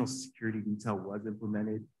additional security detail was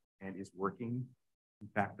implemented and is working. In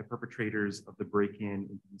fact, the perpetrators of the break-in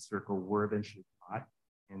into the circle were eventually caught,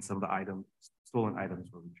 and some of the stolen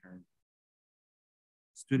items were returned.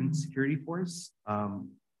 Student security force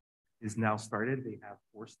is now started. They have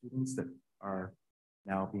 4 students that are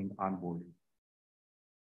now being onboarded.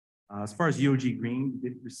 As far as UOG Green, we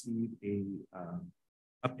did receive a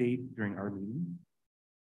update during our meeting,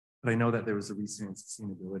 but I know that there was a recent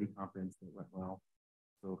sustainability conference that went well.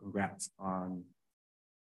 So congrats on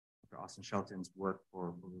Dr. Austin Shelton's work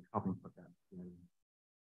for helping put that together.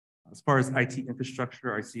 As far as IT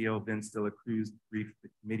infrastructure, our CEO, Vince De La Cruz, briefed the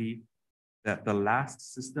committee that the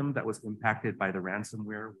last system that was impacted by the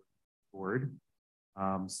ransomware was restored.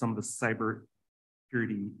 Some of the cyber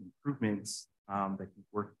security improvements that he's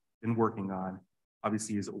been working on,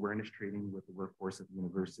 obviously, is awareness training with the workforce at the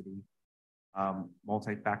university.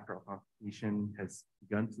 Multi-factor authentication has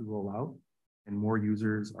begun to roll out, and more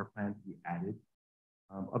users are planned to be added.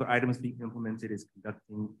 Other items being implemented is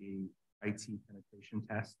conducting a IT penetration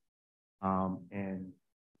test and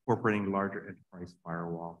incorporating larger enterprise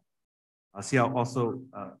firewall. CL also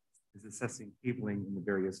is assessing cabling in the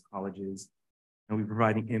various colleges, and we're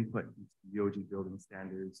providing input into the UOG building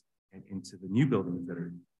standards and into the new buildings that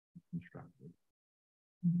are constructed.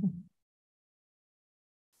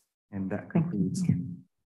 And that concludes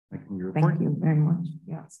my committee report. Thank you very much.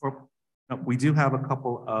 Yes. We do have a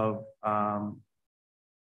couple of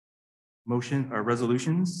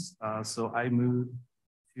resolutions. So I move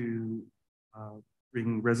to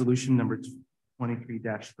bring resolution number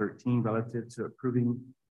 23-13 relative to approving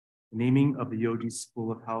the naming of the UOG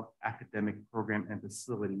School of Health academic program and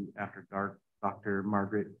facility after Dr.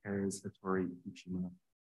 Margaret Perez Hattori Uchima.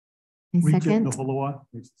 Second.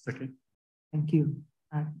 Second. Thank you.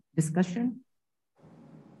 Discussion?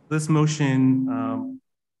 This motion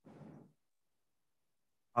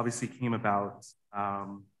obviously came about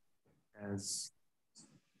as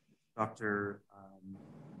Dr.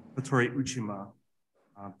 Hattori Uchima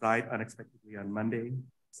died unexpectedly on Monday,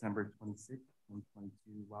 December 26,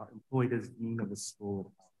 2022, while employed as Dean of the School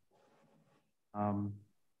of Health.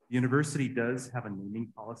 The university does have a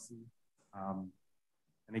naming policy.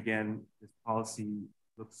 And again, this policy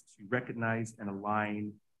looks to recognize and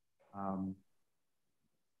align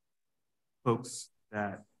folks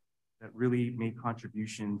that really made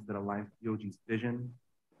contributions that align with UOG's vision,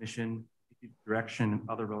 mission, direction, and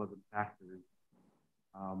other relevant factors.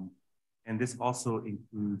 And this also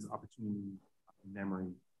includes opportunity and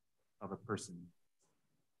memory of a person.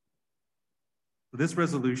 So this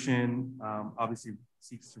resolution obviously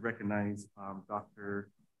seeks to recognize Dr.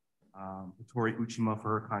 Hattori Uchima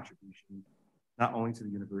for her contribution, not only to the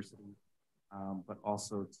university, but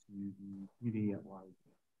also to the community at large.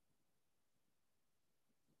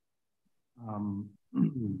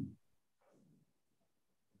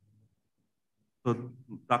 So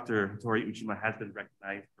Dr. Hattori Uchima has been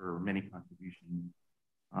recognized for many contributions,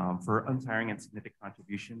 for untiring and significant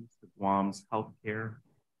contributions to Guam's healthcare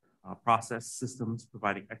process systems,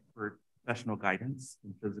 providing expert professional guidance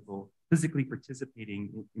and physically participating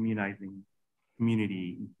in immunizing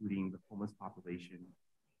community, including the homeless population,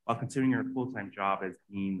 while continuing her full-time job as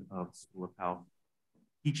Dean of School of Health,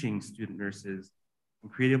 teaching student nurses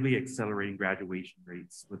and creatively accelerating graduation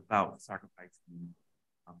rates without sacrificing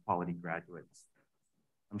quality graduates.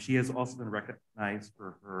 She has also been recognized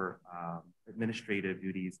for her administrative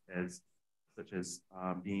duties such as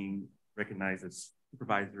being recognized as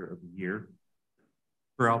Supervisor of the Year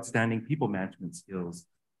for outstanding people management skills,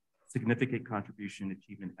 significant contribution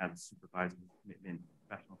achievement as a supervisor, commitment,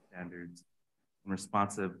 professional standards, and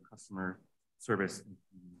responsive customer service and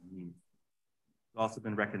community needs. She's also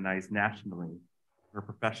been recognized nationally for her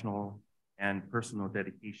professional and personal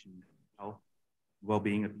dedication to health,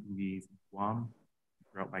 well-being of communities in Guam and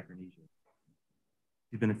throughout Micronesia.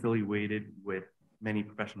 She's been affiliated with many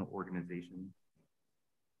professional organizations.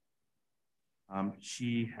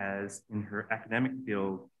 She has, in her academic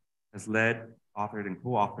field, has led, authored, and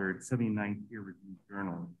co-authored 79 peer-reviewed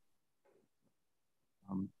journals.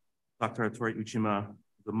 Dr. Hattori Uchima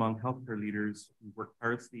is among healthcare leaders who worked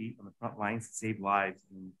tirelessly on the front lines to save lives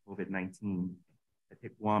in COVID-19 that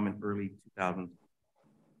hit Guam in early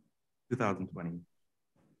 2020.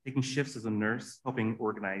 Taking shifts as a nurse, helping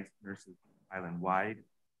organize nurses island-wide,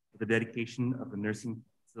 with the dedication of the nursing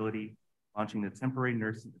facility, launching the temporary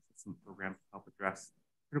nursing assistant program to help address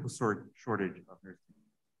critical shortage of nursing.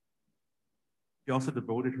 She also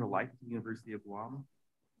devoted her life to the University of Guam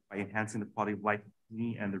by enhancing the quality of life of the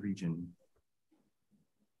community and the region.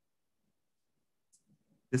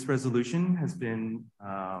 This resolution has been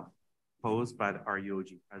proposed by the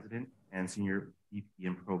RUOG President and Senior VP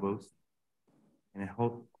and Provost, and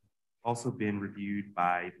also been reviewed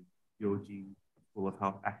by the DOG School of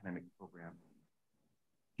Health Academic Program.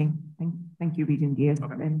 Okay, thank you, Regent Diaz.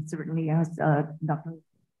 Okay. And certainly as Dr.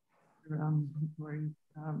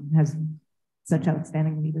 Has such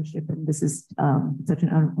outstanding leadership, and this is such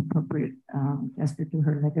an appropriate gesture to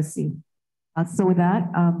her legacy. So with that,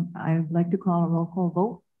 I'd like to call a roll call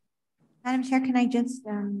vote. Madam Chair, can I just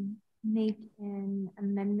make an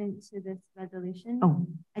amendment to this resolution? Oh,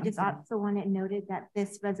 I just also want it noted that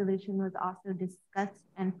this resolution was also discussed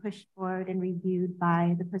and pushed forward and reviewed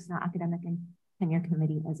by the Personnel, Academic, and Tenure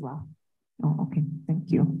Committee as well. Oh, okay,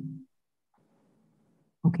 thank you.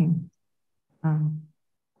 Okay,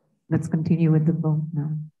 let's continue with the vote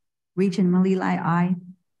now. Regent Malilai, aye.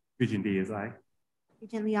 Regent Diaz, aye.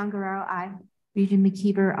 Regent Leon Guerrero, aye. Regent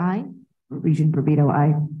McKeever, aye. Regent Provito,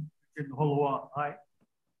 aye. Regent Holowach, aye.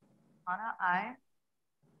 Anna, aye.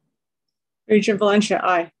 Regent Valencia,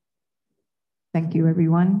 aye. Thank you,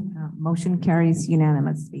 everyone. Motion carries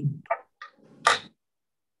unanimously.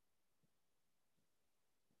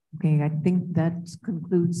 Okay, I think that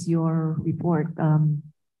concludes your report,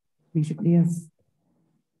 Regent Diaz.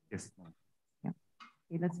 Yes. Yeah.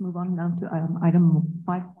 Okay, let's move on now to item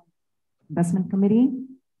 5, Investment Committee.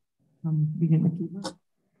 Regent McKeever.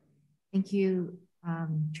 Thank you,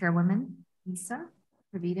 Chairwoman Lisa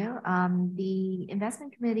Provito. The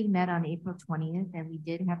Investment Committee met on April 20th, and we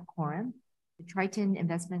did have quorum. The Triton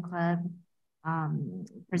Investment Club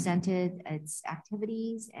presented its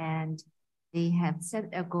activities, and they have set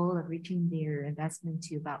a goal of reaching their investment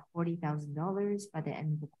to about $40,000 by the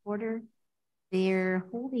end of the quarter. Their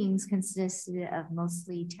holdings consisted of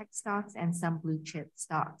mostly tech stocks and some blue chip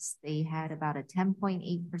stocks. They had about a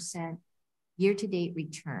 10.8% year-to-date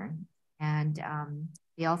return. And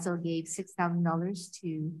they also gave $6,000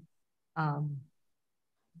 to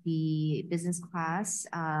the business class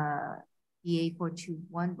BA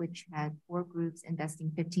 421, which had 4 groups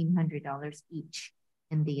investing $1,500 each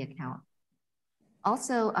in the account.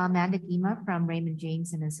 Also, Amanda Gima from Raymond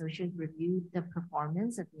James and Associates reviewed the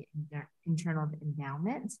performance of the internal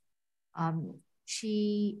endowment.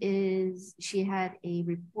 She had a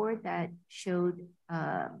report that showed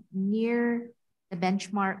near the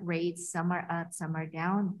benchmark rates. Some are up, some are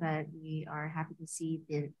down, but we are happy to see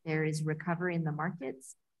that there is recovery in the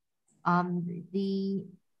markets. The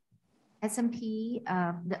S&P,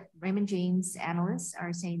 the Raymond James analysts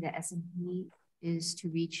are saying that S&P is to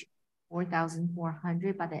reach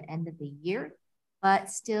 4,400 by the end of the year,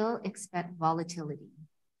 but still expect volatility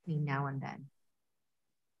between now and then.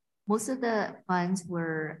 Most of the funds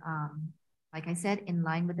were, like I said, in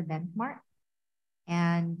line with the benchmark.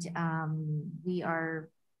 And we are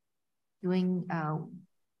doing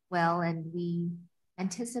well, and we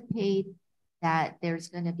anticipate that there's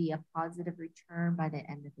going to be a positive return by the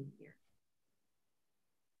end of the year.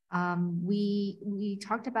 We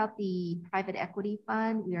talked about the private equity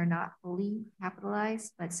fund. We are not fully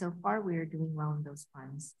capitalized, but so far we are doing well in those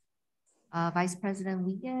funds. Vice President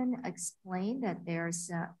Wiegand explained that there's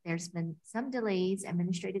been some delays,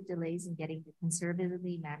 administrative delays in getting the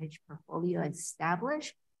conservatively managed portfolio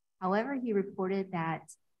established. However, he reported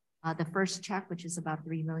that the first check, which is about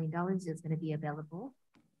 $3 million, is going to be available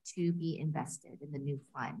to be invested in the new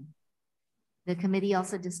fund. The committee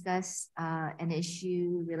also discussed an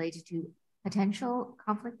issue related to potential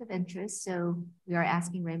conflict of interest. So we are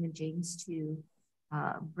asking Raymond James to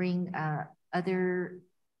bring other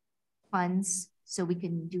funds so we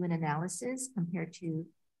can do an analysis compared to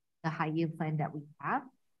the high yield fund that we have.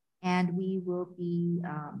 And we will be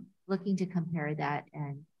looking to compare that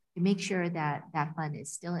and to make sure that that fund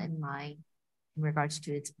is still in line in regards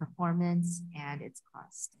to its performance and its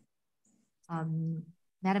cost.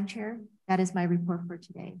 Madam Chair, that is my report for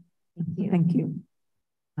today. Thank you. Thank you.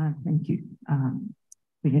 Thank you,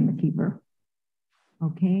 Regent McKeever.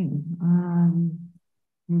 Okay,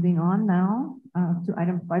 moving on now to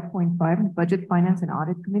item 5.5, Budget, Finance, and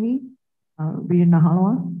Audit Committee. Regent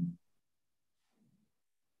Nahalawa.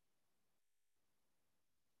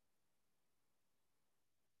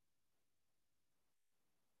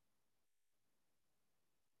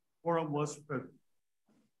 Quorum was present.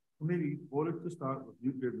 Committee voted to start with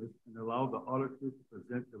new business and allow the auditor to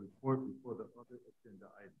present the report before the other agenda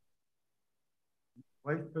item.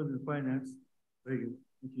 Vice President of Finance, Reagan,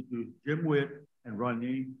 introduced Jim Witt and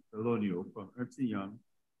Ronnie Belonio from Ernst & Young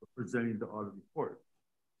for presenting the audit report.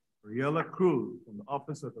 Mariela Cruz from the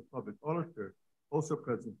Office of the Public Auditor also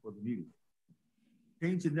present for the meeting.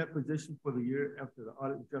 Change in net position for the year after the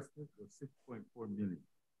audit adjustment was $6.4 million.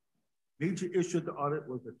 Major issue of the audit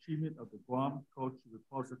was the achievement of the Guam Culture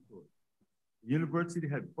Repository. The university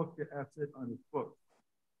had booked the asset on its books,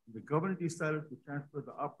 The governor decided to transfer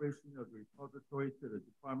the operation of the repository to the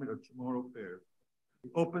Department of Chamorro Affairs.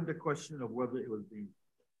 It opened the question of whether it was being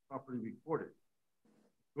properly recorded.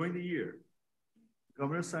 During the year, the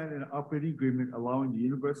governor signed an operating agreement allowing the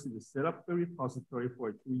university to set up the repository for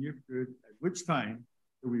a 2-year period, at which time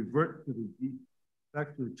to revert to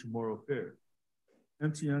back to the Chamorro Affairs.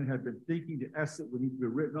 MCN had been thinking the asset would need to be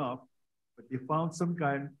written off, but they found some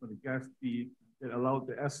guidance from the gas fee that allowed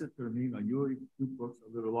the asset to remain on UAE books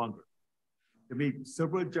a little longer. They made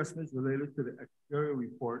several adjustments related to the actuarial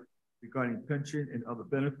report regarding pension and other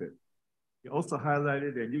benefits. They also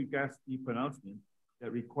highlighted a new gas fee pronouncement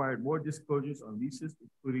that required more disclosures on leases,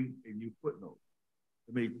 including a new footnote.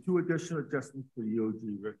 They made 2 additional adjustments to the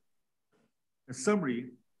EOG record. In summary,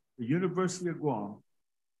 the University of Guam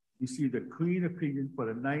received a clean opinion for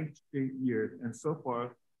the 9th straight year, and so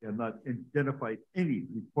far they have not identified any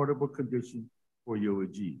reportable condition for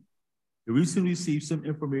UOG. They recently received some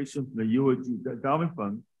information from the UOG Endowment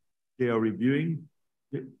Fund. They are reviewing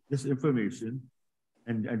this information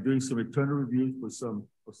and doing some internal reviews for some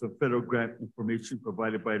federal grant information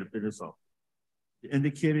provided by the business office. They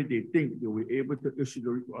indicated they think they will be able to issue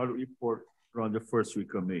the audit report around the first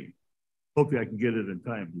week of May. Hopefully I can get it in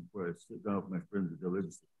time before I sit down with my friends at the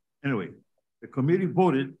legislature. Anyway, the committee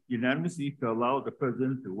voted unanimously to allow the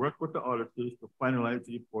president to work with the auditors to finalize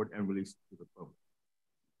the report and release it to the public.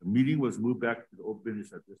 The meeting was moved back to the open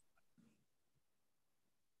business at this time.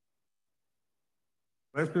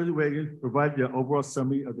 Vice President Reagan provided the overall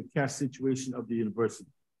summary of the cash situation of the university.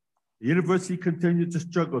 The university continued to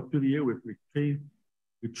struggle through the year with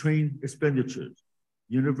retained expenditures.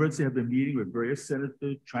 The university has been meeting with various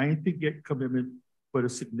senators trying to get commitment for a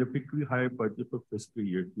significantly higher budget for fiscal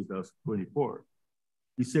year 2024.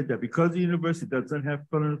 He said that because the university doesn't have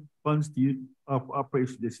funds to use of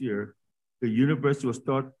operation this year, the university will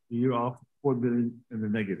start the year off $4 million in the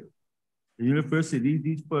negative. The university needs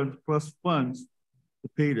these funds plus funds to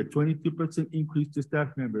pay the 22% increase to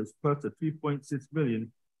staff members plus the $3.6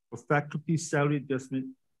 million for faculty salary adjustment,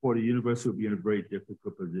 for the university will be in a very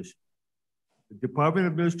difficult position. The Department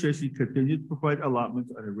of Administration continues to provide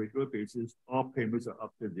allotments on a regular basis. All payments are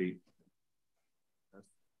up to date. That's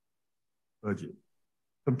budget.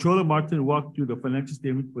 Comptroller Martin walked through the financial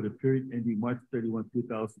statement for the period ending March 31,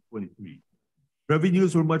 2023.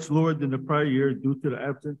 Revenues were much lower than the prior year due to the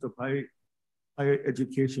absence of higher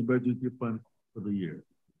education budgetary funds for the year.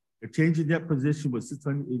 The change in that position was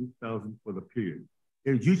 $680,000 for the period.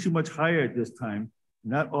 It was usually much higher at this time.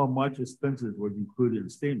 Not all March expenses were included in the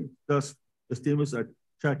statement. Thus, the statements are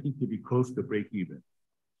tracking to be close to break even.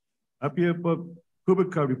 Apiapa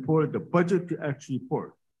Kubika reported the budget to actual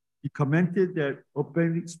report. He commented that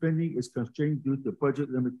operating spending is constrained due to budget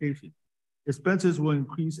limitations. Expenses will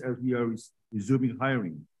increase as we are resuming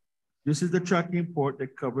hiring. This is the tracking report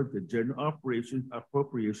that covered the general operations,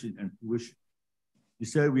 appropriation, and tuition. He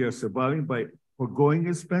said we are surviving by foregoing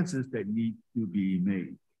expenses that need to be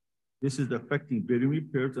made. This is affecting building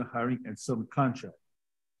repairs and hiring and some contracts.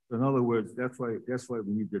 So in other words, that's why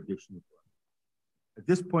we need the additional funds. At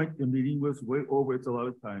this point, the meeting was way over its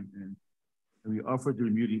allotted time, and we offered the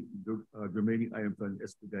remaining items on an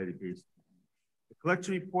expedited basis. The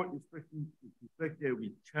collection report is reflecting that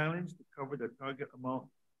we challenged to cover the target amount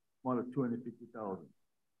of $250,000.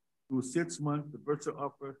 Through 6 months, the Bursar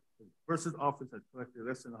office has collected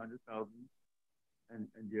less than $100,000, and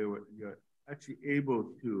you're actually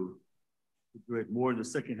able to do it more in the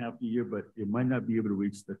second half of the year, but they might not be able to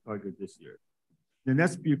reach the target this year. The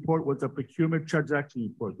next report was a procurement transaction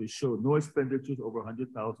report. They showed no expenditures over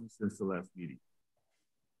 $100,000 since the last meeting.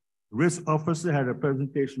 The risk officer had a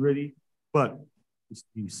presentation ready, but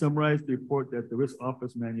he summarized the report that the risk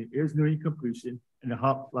office manual is nearing completion and the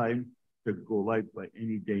hotline should go live by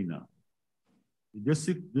any day now. This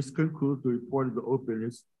concludes the report of the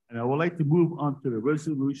openness, and I would like to move on to the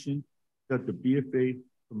resolution that the BFA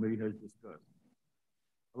committee has discussed.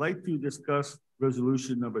 I'd like to discuss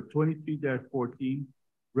resolution number 23-14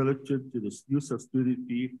 relative to the use of student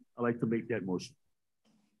fee. I'd like to make that motion.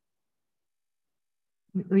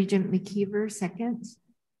 Regent McKeever, second.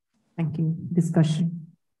 Thank you. Discussion.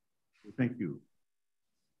 Thank you.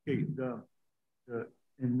 Okay, the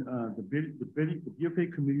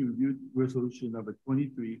BFA committee reviewed resolution number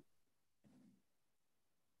 23.5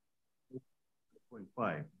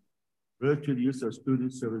 relative to the use of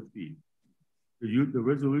student service fee. The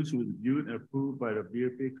resolution was reviewed and approved by the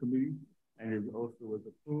BFA committee, and it also was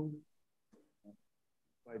approved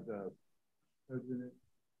by the president,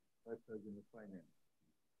 vice president of finance,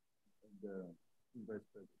 and the vice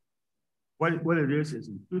president. What it is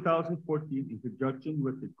in 2014, in conjunction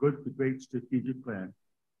with the Good to Great strategic plan,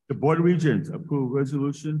 The Board of Regents approved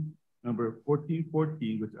resolution number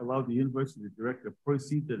 1414, which allowed the university to direct the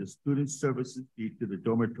proceeds of the student services fee to the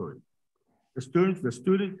dormitory. The student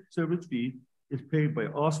service fee is paid by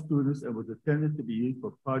all students and was intended to be used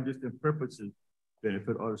for projects and purposes to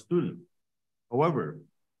benefit all the students. However,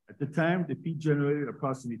 at the time, the fee generated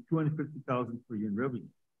approximately $250,000 per year in revenue.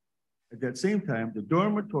 At that same time, the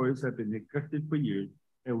dormitories have been neglected for years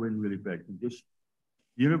and were in really bad condition.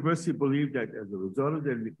 The university believed that as a result of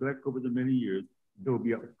their neglect over the many years, it would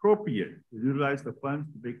be appropriate to utilize the funds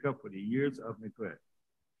to make up for the years of neglect.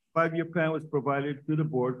 A 5-year plan was provided to the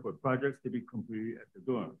board for projects to be completed at the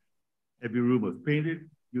dorm. Every room was painted,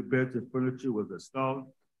 new beds and furniture was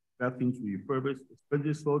installed, bathrooms were refurbished,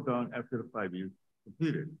 expenses slowed down after the 5 years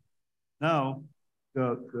completed. Now,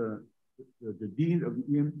 the dean of the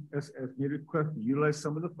EMSS made a request to utilize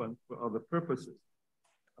some of the funds for other purposes.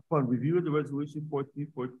 Upon review of the resolution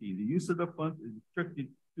 1414, the use of the funds is restricted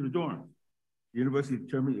to the dorms. The university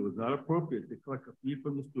determined it was not appropriate to collect a fee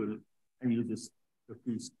from the students and use the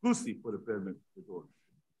fee exclusively for the betterment of the dorms.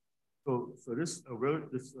 So this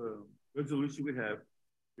resolution we have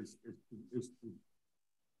is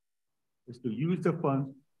to use the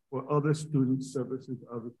funds for other student services,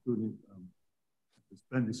 other student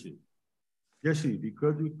expenditures. Additionally,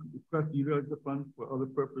 because we request to utilize the funds for other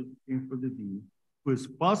purposes came from the dean, who is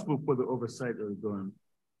responsible for the oversight of the dorm,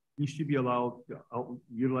 he should be allowed to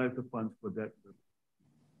utilize the funds for that purpose.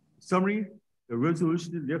 In summary, the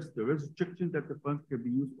resolution lifts the restriction that the funds can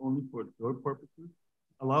be used only for dorm purposes,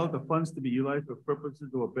 allow the funds to be utilized for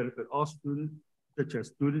purposes that will benefit all students, such as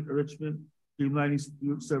student enrichment, streamlining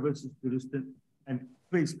student services to the student, and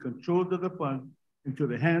place control of the fund into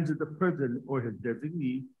the hands of the president or his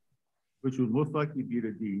designee, which will most likely be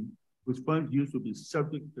the dean, whose funds use will be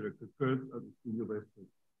subject to the concurrence of the senior vice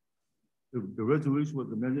president. The resolution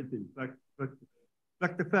was amended to reflect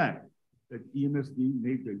the fact that EMSD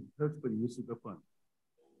made the request for the use of the fund.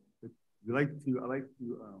 I'd like to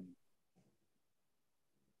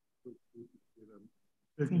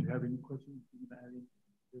does you have any questions?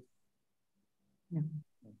 No.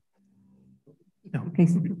 Okay,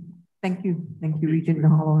 so thank you, Regent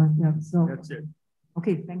Nahalo. Yeah, so that's it.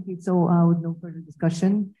 Okay, thank you. So with no further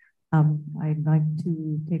discussion, I'd like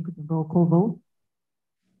to take the roll call vote.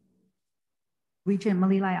 Regent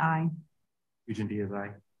Malilai, aye. Regent Diaz,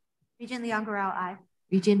 aye. Regent Leongarao, aye.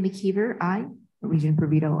 Regent McKeever, aye. Regent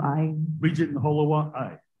Provito, aye. Regent Holowa,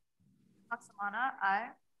 aye. Laksamana, aye.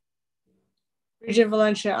 Regent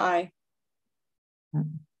Valencia, aye.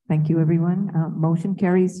 Thank you, everyone. Motion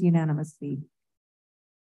carries unanimously.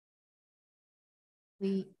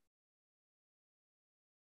 We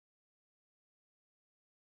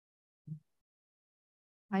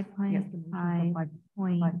Yes,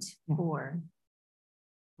 5.4.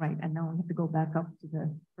 Right, and now we have to go back up to the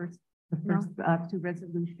first to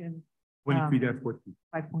resolution 23-14.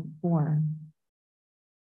 5.4.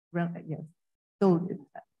 Yes. So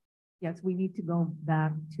yes, we need to go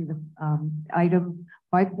back to the item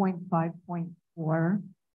 5.5.4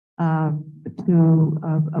 to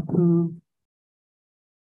approve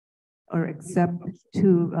or accept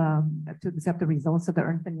to accept the results of the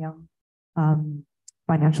Ernst & Young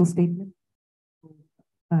financial statement.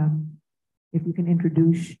 If you can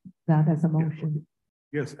introduce that as a motion.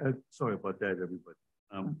 Yes, sorry about that, everybody.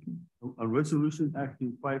 On resolution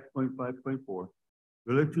action 5.5.4,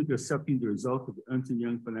 related to accepting the result of the Ernst &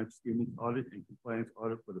 Young financial statement audit and compliance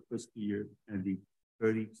audit for the fiscal year ending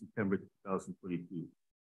 30 September 2022.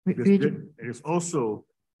 It is also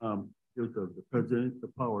gives the president the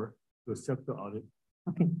power to accept the audit.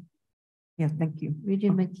 Okay. Yes, thank you.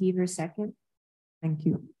 Regent McKeever, second. Thank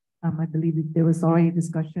you. I believe there was already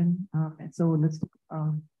discussion, and so let's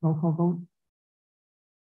roll call vote.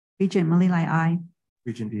 Regent Malilai, aye.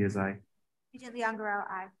 Regent Diaz, aye. Regent Leongarao,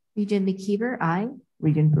 aye. Regent McKeever, aye.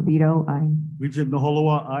 Regent Provito, aye. Regent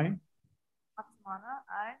Holowa, aye. Laksamana,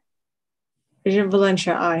 aye. Regent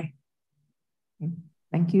Valencia, aye. Okay.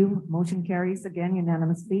 Thank you. Motion carries again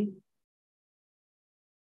unanimously.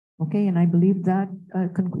 Okay, and I believe that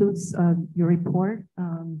concludes your report,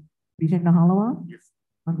 Regent Nahalawa. Yes.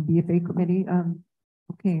 On the BFA committee.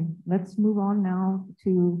 Okay, let's move on now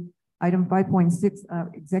to item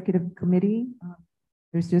 5.6, executive committee.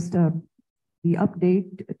 There's just the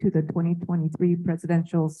update to the 2023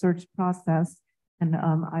 presidential search process. And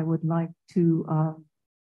I would like to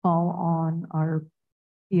call on our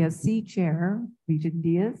PSC chair, Regent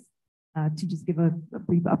Diaz, to just give a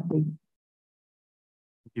brief update.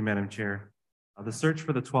 Thank you, Madam Chair. The search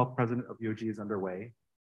for the 12th president of UOG is underway.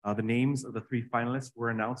 The names of the 3 finalists were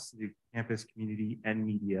announced to the campus community and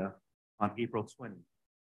media on April 20.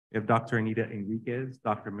 We have Dr. Anita Enriquez,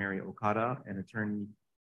 Dr. Mary Okada, and attorney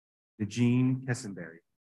Eugene Kessenberry.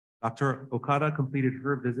 Dr. Okada completed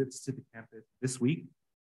her visits to the campus this week.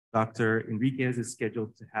 Dr. Enriquez is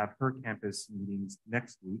scheduled to have her campus meetings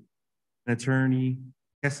next week. And attorney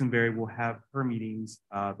Kessenberry will have her meetings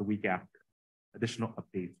the week after. Additional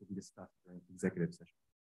updates will be discussed during the executive session.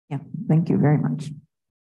 Yeah, thank you very much.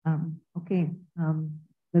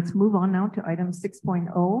 Let's move on now to item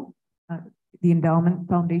 6.0, the Endowment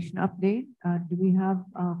Foundation update. Do we have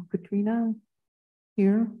Katrina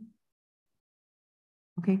here?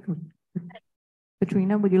 Okay, cool.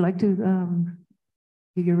 Katrina, would you like to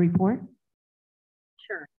give your report?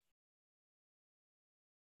 Sure.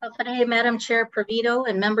 Today, Madam Chair Provito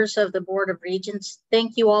and members of the Board of Regents,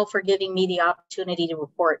 thank you all for giving me the opportunity to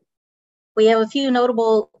report. We have a few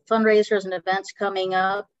notable fundraisers and events coming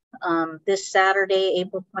up. This Saturday,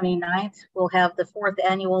 April 29th, we'll have the 4th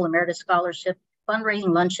Annual Emeritus Scholarship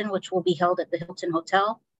Fundraising Luncheon, which will be held at the Hilton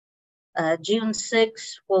Hotel. June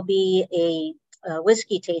 6th will be a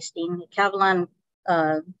whiskey tasting, Cavalon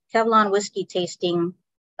whiskey tasting,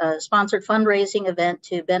 sponsored fundraising event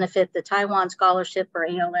to benefit the Taiwan Scholarship for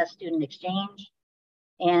ALS Student Exchange.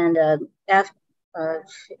 And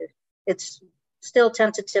it's still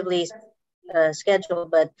tentatively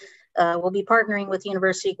scheduled, but we'll be partnering with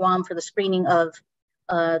University of Guam for the screening of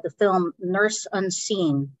the film Nurse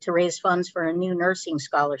Unseen to raise funds for a new nursing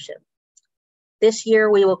scholarship. This year,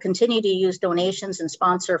 we will continue to use donations and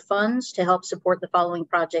sponsor funds to help support the following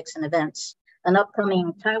projects and events. An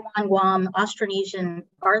upcoming Taiwan-Guam Austronesian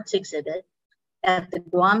arts exhibit at the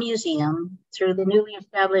Guam Museum through the newly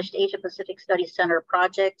established Asia Pacific Studies Center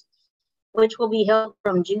project, which will be held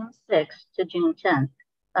from June 6th to June 10th.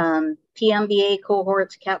 PMBA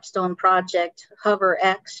cohort's capstone project, Hover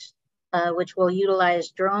X, which will utilize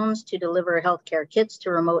drones to deliver healthcare kits to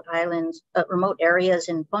remote areas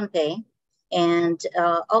in Pohnpei, and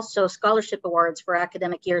also scholarship awards for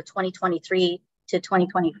academic year 2023 to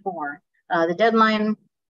 2024. The deadline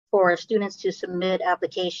for students to submit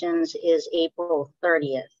applications is April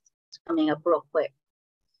 30th. It's coming up real quick.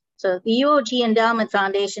 So the UOG Endowment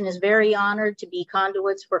Foundation is very honored to be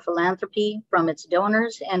conduits for philanthropy from its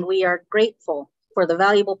donors, and we are grateful for the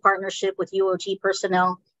valuable partnership with UOG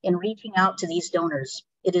personnel in reaching out to these donors.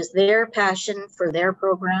 It is their passion for their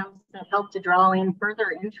programs that help to draw in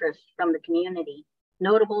further interest from the community.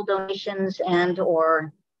 Notable donations and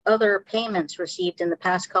or other payments received in the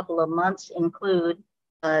past couple of months include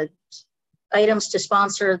items to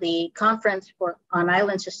sponsor the conference on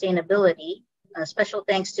island sustainability. Special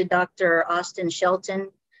thanks to Dr. Austin Shelton.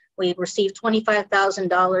 We've received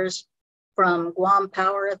 $25,000 from Guam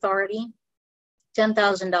Power Authority,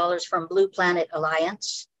 $10,000 from Blue Planet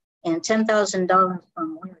Alliance, and $10,000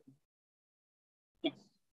 from Wheeling. Yes.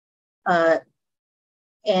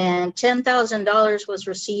 And $10,000 was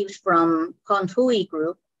received from Konhui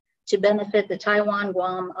Group to benefit the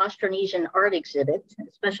Taiwan-Guam Austronesian art exhibit.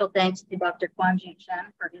 Special thanks to Dr. Kwanji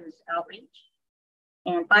Chen for his outreach.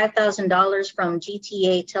 And $5,000 from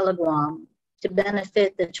GTA Teleguam to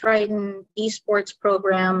benefit the Triton Esports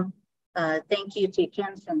program. Thank you to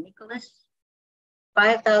Ken San Nicolas.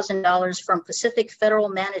 $5,000 from Pacific Federal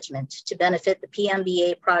Management to benefit the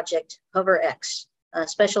PMBA project Hover X.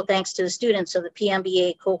 Special thanks to the students of the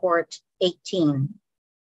PMBA cohort 18.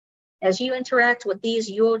 As you interact with these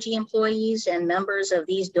UOG employees and members of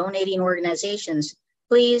these donating organizations,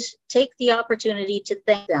 please take the opportunity to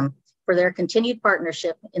thank them for their continued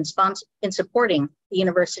partnership in supporting the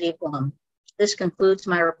University of Guam. This concludes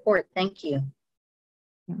my report. Thank you.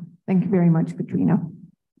 Thank you very much, Katrina.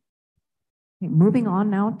 Okay, moving on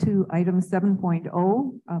now to item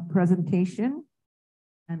 7.0, presentation.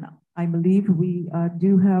 And I believe we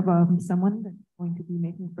do have someone that's going to be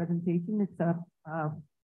making a presentation. It's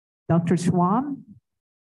Dr. Schwab,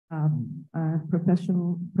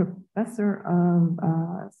 professor of,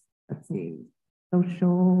 let's see,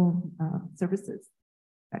 social services. Is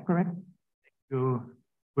that correct? Thank you.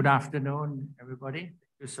 Good afternoon, everybody.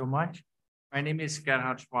 Thank you so much. My name is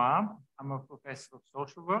Gerhard Schwab. I'm a professor of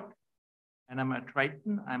social work, and I'm at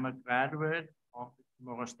Triton. I'm a graduate of the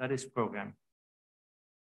Tomorrow Studies program.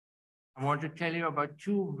 I want to tell you about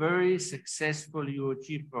two very successful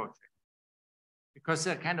UOG projects. Because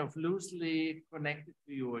they're kind of loosely connected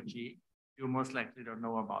to UOG, you most likely don't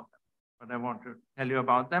know about them, but I want to tell you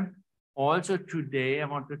about them. Also today, I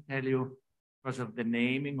want to tell you, because of the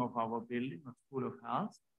naming of our building, of School of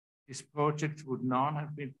Health, these projects would not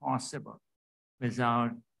have been possible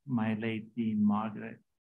without my late Dean Margaret.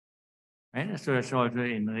 Right? So it's also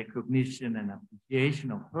in recognition and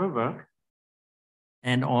appreciation of her work.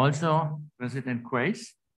 And also President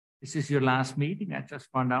Quays, this is your last meeting, I just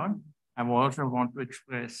found out. I also want to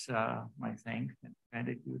express my thanks and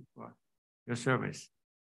gratitude for your service.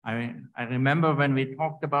 I remember when we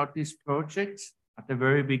talked about these projects at the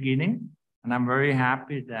very beginning, and I'm very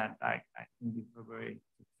happy that I think it's a very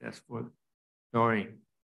successful story.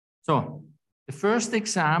 So the first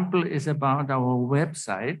example is about our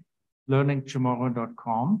website,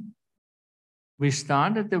 learningtomorrow.com. We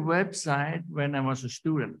started the website when I was a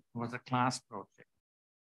student. It was a class project.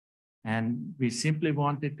 And we simply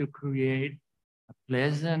wanted to create a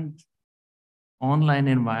pleasant online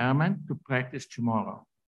environment to practice tomorrow.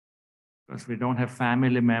 Because we don't have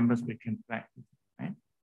family members we can practice, right?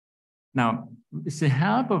 Now, with the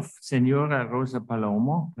help of Senora Rosa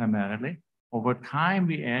Palomo, primarily, over time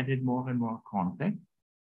we added more and more content.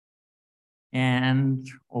 And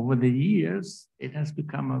over the years, it has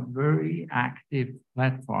become a very active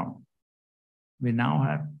platform. We now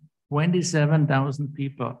have 27,000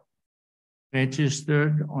 people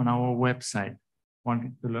registered on our website,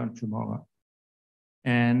 wanting to learn tomorrow.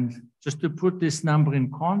 And just to put this number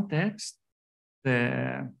in context,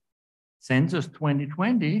 the census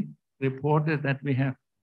 2020 reported that we have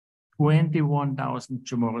 21,000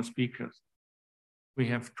 tomorrow speakers. We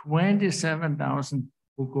have 27,000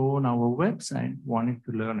 who go on our website wanting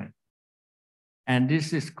to learn it. And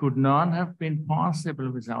could not have been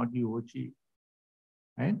possible without UOG,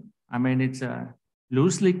 right? I mean, it's a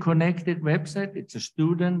loosely connected website. It's a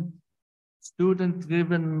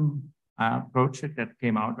student-driven project that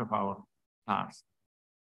came out of our class.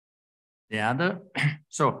 The other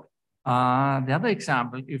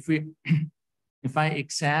example, if I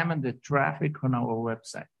examine the traffic on our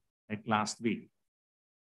website, like last week,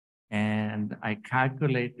 and I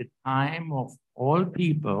calculate the time of all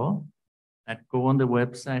people that go on the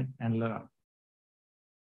website and learn,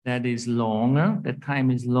 that is longer, the time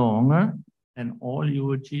is longer than all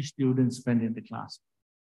UOG students spend in the class.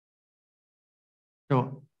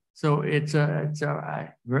 So it's a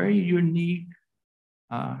very unique,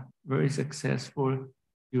 very successful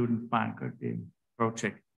student faculty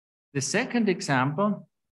project. The second example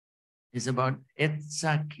is about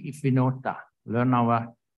Etsak Ifinota, learn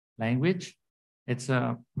our language. It's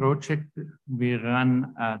a project we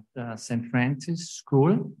run at St. Francis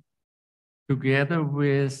School together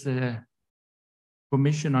with the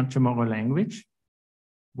Commission on Chamorro Language.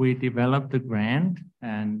 We developed a grant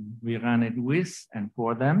and we run it with and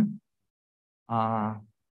for them.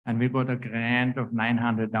 And we got a grant of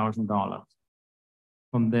 $900,000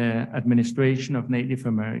 from the Administration of Native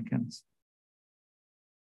Americans.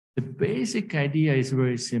 The basic idea is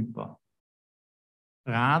very simple.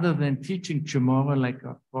 Rather than teaching Chamorro like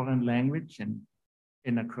a foreign language and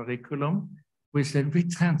in a curriculum, we said we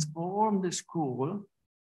transform the school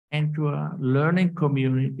into a learning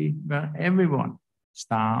community where everyone,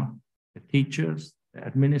 staff, the teachers, the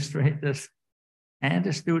administrators, and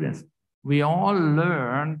the students, we all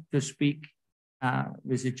learn to speak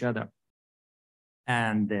with each other.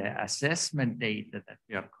 And the assessment data that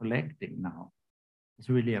we are collecting now is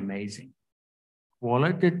really amazing,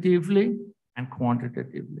 qualitatively and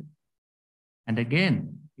quantitatively. And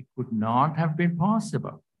again, it could not have been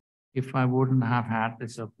possible if I wouldn't have had the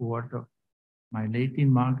support of my late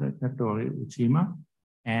Margaret Natori Uchima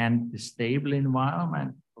and the stable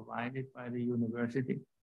environment provided by the university,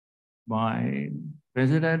 my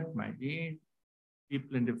president, my dean,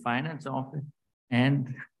 people in the finance office,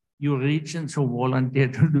 and your regents who volunteer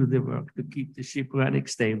to do the work to keep the ship running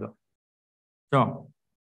stable. So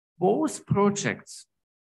both projects,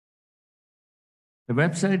 the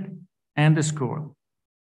website and the school,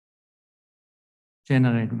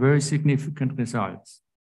 generate very significant results.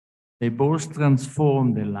 They both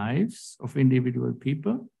transform the lives of individual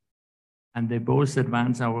people, and they both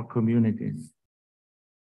advance our communities.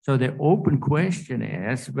 So the open question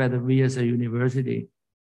is whether we as a university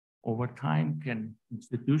over time can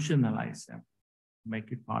institutionalize them,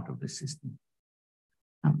 make it part of the system.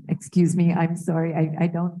 Excuse me, I'm sorry, I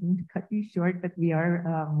don't mean to cut you short, but we are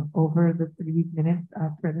over the 3-minute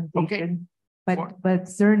presentation. Okay. But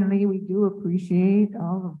certainly we do appreciate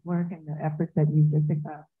all the work and the effort that you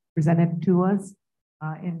presented to us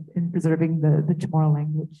in preserving the Chamorro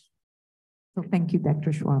language. So thank you,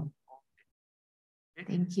 Dr. Schwab.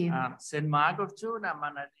 Thank you. Sen Margovcu na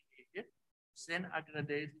manatili, sen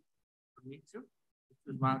agradece permiso,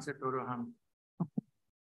 se toroham.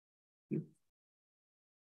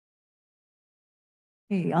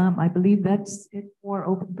 Okay, I believe that's it for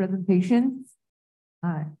open presentations.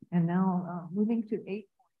 And now moving to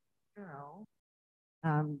 8.0,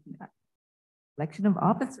 election of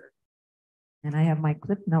officers. And I have my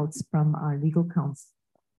clip notes from our legal counsel.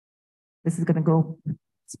 This is going to go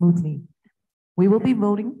smoothly. We will be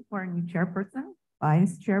voting for a new chairperson,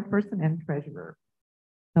 vice chairperson, and treasurer.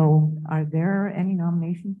 So are there any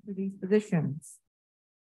nominations for these positions?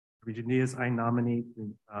 Regent Diaz, I nominate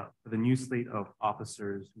for the new slate of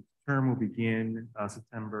officers whose term will begin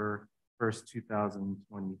September 1st,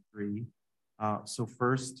 2023. So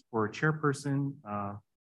first, for chairperson,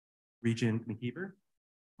 Regent McKeever.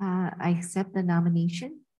 I accept the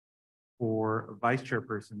nomination. For vice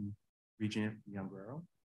chairperson, Regent Young-Guerrero.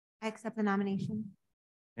 I accept the nomination.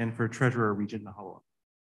 And for treasurer, Regent Nahala.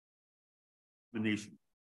 Nomination.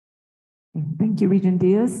 Thank you, Regent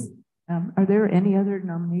Diaz. Are there any other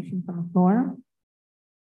nominations on the floor?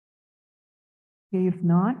 Okay, if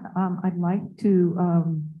not, I'd like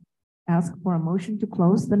to ask for a motion to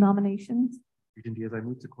close the nominations. Regent Diaz, I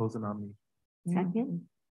move to close the nomination. Second.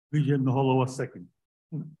 Regent Nahala, second.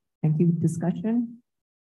 Thank you. Discussion?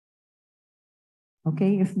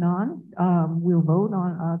 Okay, if not, we'll vote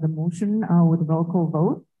on the motion with a roll call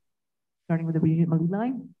vote, starting with the Regent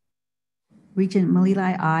Malilai. Regent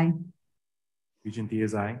Malilai, aye. Regent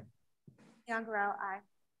Diaz, aye. Young-Guerrero, aye.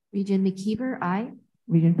 Regent McKeever, aye.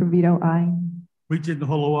 Regent Provito, aye. Regent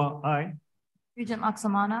Nahala, aye. Regent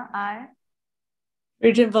Laksamana, aye.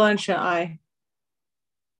 Regent Valencia, aye.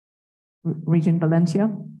 Regent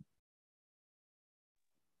Valencia.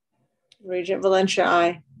 Regent Valencia,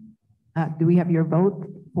 aye. Do we have your vote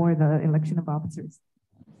for the election of officers?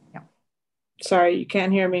 Yeah. Sorry, you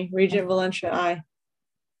can't hear me. Regent Valencia, aye.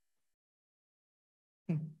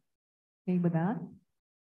 Okay, with that?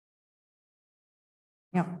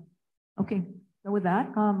 Yeah. Okay, so with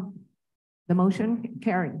that, the motion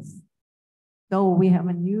carries. So we have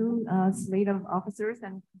a new slate of officers,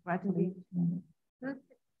 and congratulations.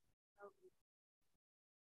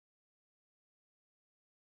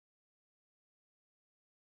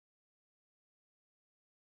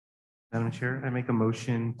 Madam Chair, I make a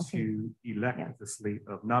motion to elect the slate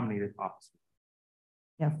of nominated officers.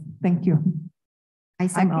 Yes, thank you. I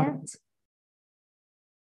second.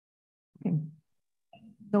 Okay.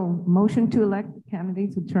 So motion to elect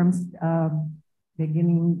candidates with terms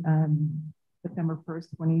beginning September 1st,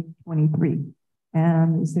 2023.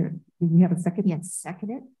 And do we have a second? Yes, second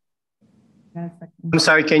it. I'm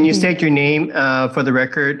sorry, can you state your name for the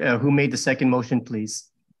record? Who made the second motion, please?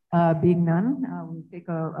 Being none, we'll take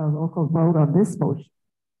a local vote on this motion.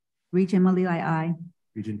 Regent Malilai, aye.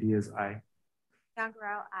 Regent Diaz, aye.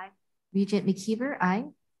 Young-Guerrero, aye. Regent McKeever, aye.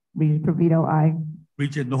 Regent Provito, aye.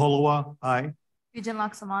 Regent Nahala, aye. Regent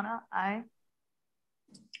Laksamana, aye.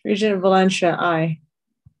 Regent Valencia, aye.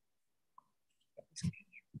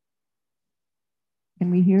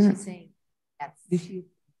 Can we hear? She's saying yes. Did she? You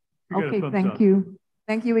got a Okay, thumbs thank up. you.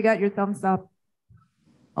 Thank you. We got your thumbs up.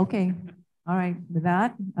 Okay. All right. With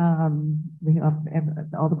that, we have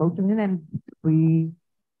all the votes in, and we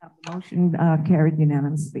have the motion carried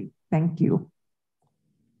unanimously. Thank you.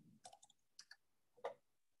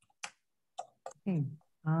 Okay.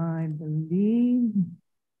 I believe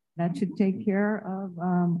that should take care of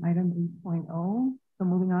item 8.0. So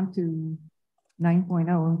moving on to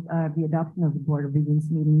 9.0, the adoption of the Board of Regents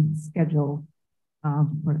meeting schedule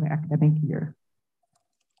for the academic year.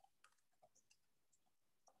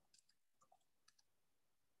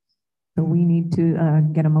 So we need to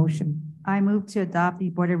get a motion. I move to adopt the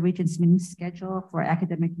Board of Regents meeting schedule for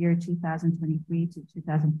academic year 2023 to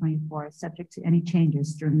 2024, subject to any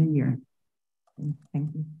changes during the year.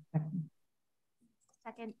 Thank you. Second.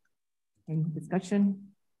 Second. Any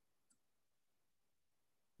discussion?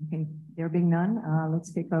 Okay, there being none,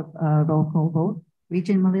 let's take a roll call vote.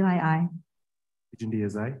 Regent Malilai, aye. Regent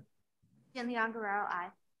Diaz, aye. Regent Young-Guerrero, aye.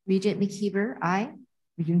 Regent McKeever, aye.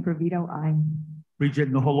 Regent Provito, aye.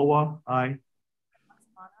 Regent Nahala, aye.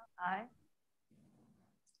 Aye.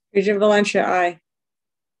 Regent Valencia, aye.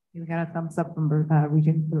 We got a thumbs up from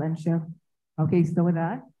Regent Valencia. Okay, so with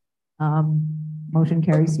that, motion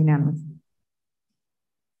carries unanimously.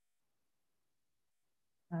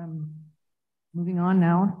 Moving on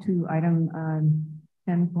now to item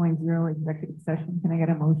 10.0, executive session. Can I get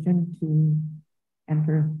a motion to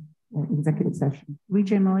enter executive session?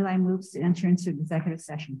 Regent Malilai moves to enter into executive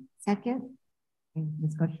session. Second. Okay,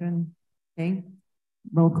 discussion. Okay,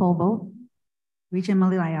 roll call vote. Regent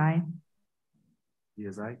Malilai, aye.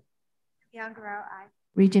 Diaz, aye. Young-Guerrero, aye.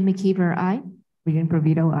 Regent McKeever, aye. Regent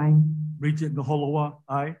Provito, aye. Regent Nahala,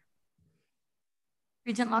 aye.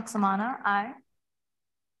 Regent Laksamana, aye.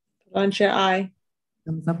 Valencia, aye.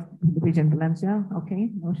 Thumbs up, Regent Valencia. Okay,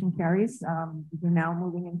 motion carries. We're now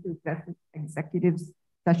moving into executive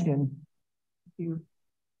session. Thank you.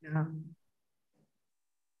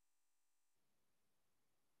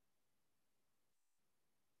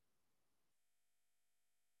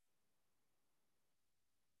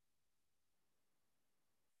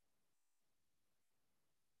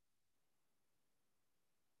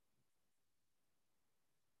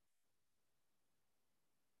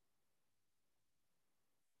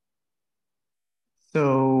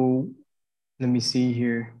 So let me see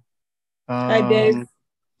here. Hi, Dave.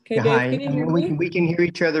 Okay, Yeah, Dave, hi. can you hear me? We can hear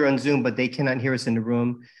each other on Zoom, but they cannot hear us in the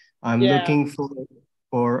room. I'm Yeah. looking for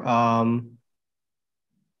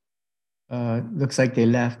looks like they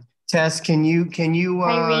left. Tess, can you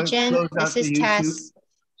Hi, Regent. close This out the is YouTube? Tess.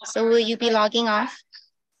 So will you be logging off?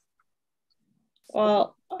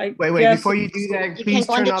 Well, I Wait, guess before you do that, You please can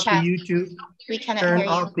go on turn the off the chat. YouTube. We cannot Turn hear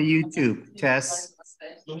you. off the YouTube, Tess.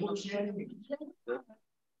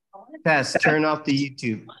 Tess, turn off the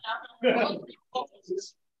YouTube.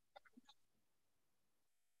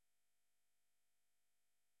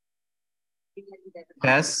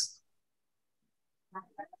 Tess.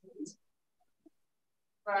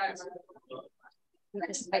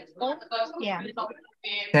 Yeah.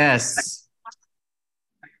 Tess.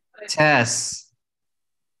 Tess.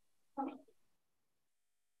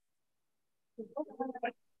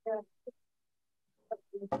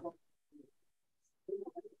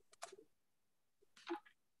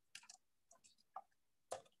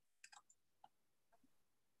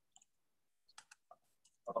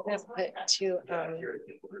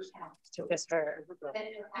 To Mr.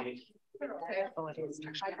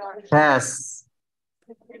 Tess.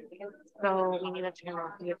 So we need to turn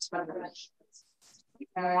off YouTube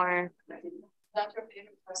more.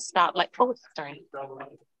 Stop like, oh, sorry.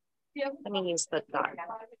 Let me use the dot.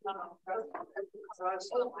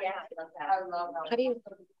 How do you?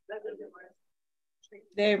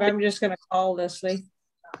 Dave, I'm just gonna call Leslie.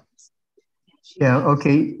 Yeah,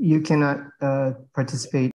 okay, you cannot participate.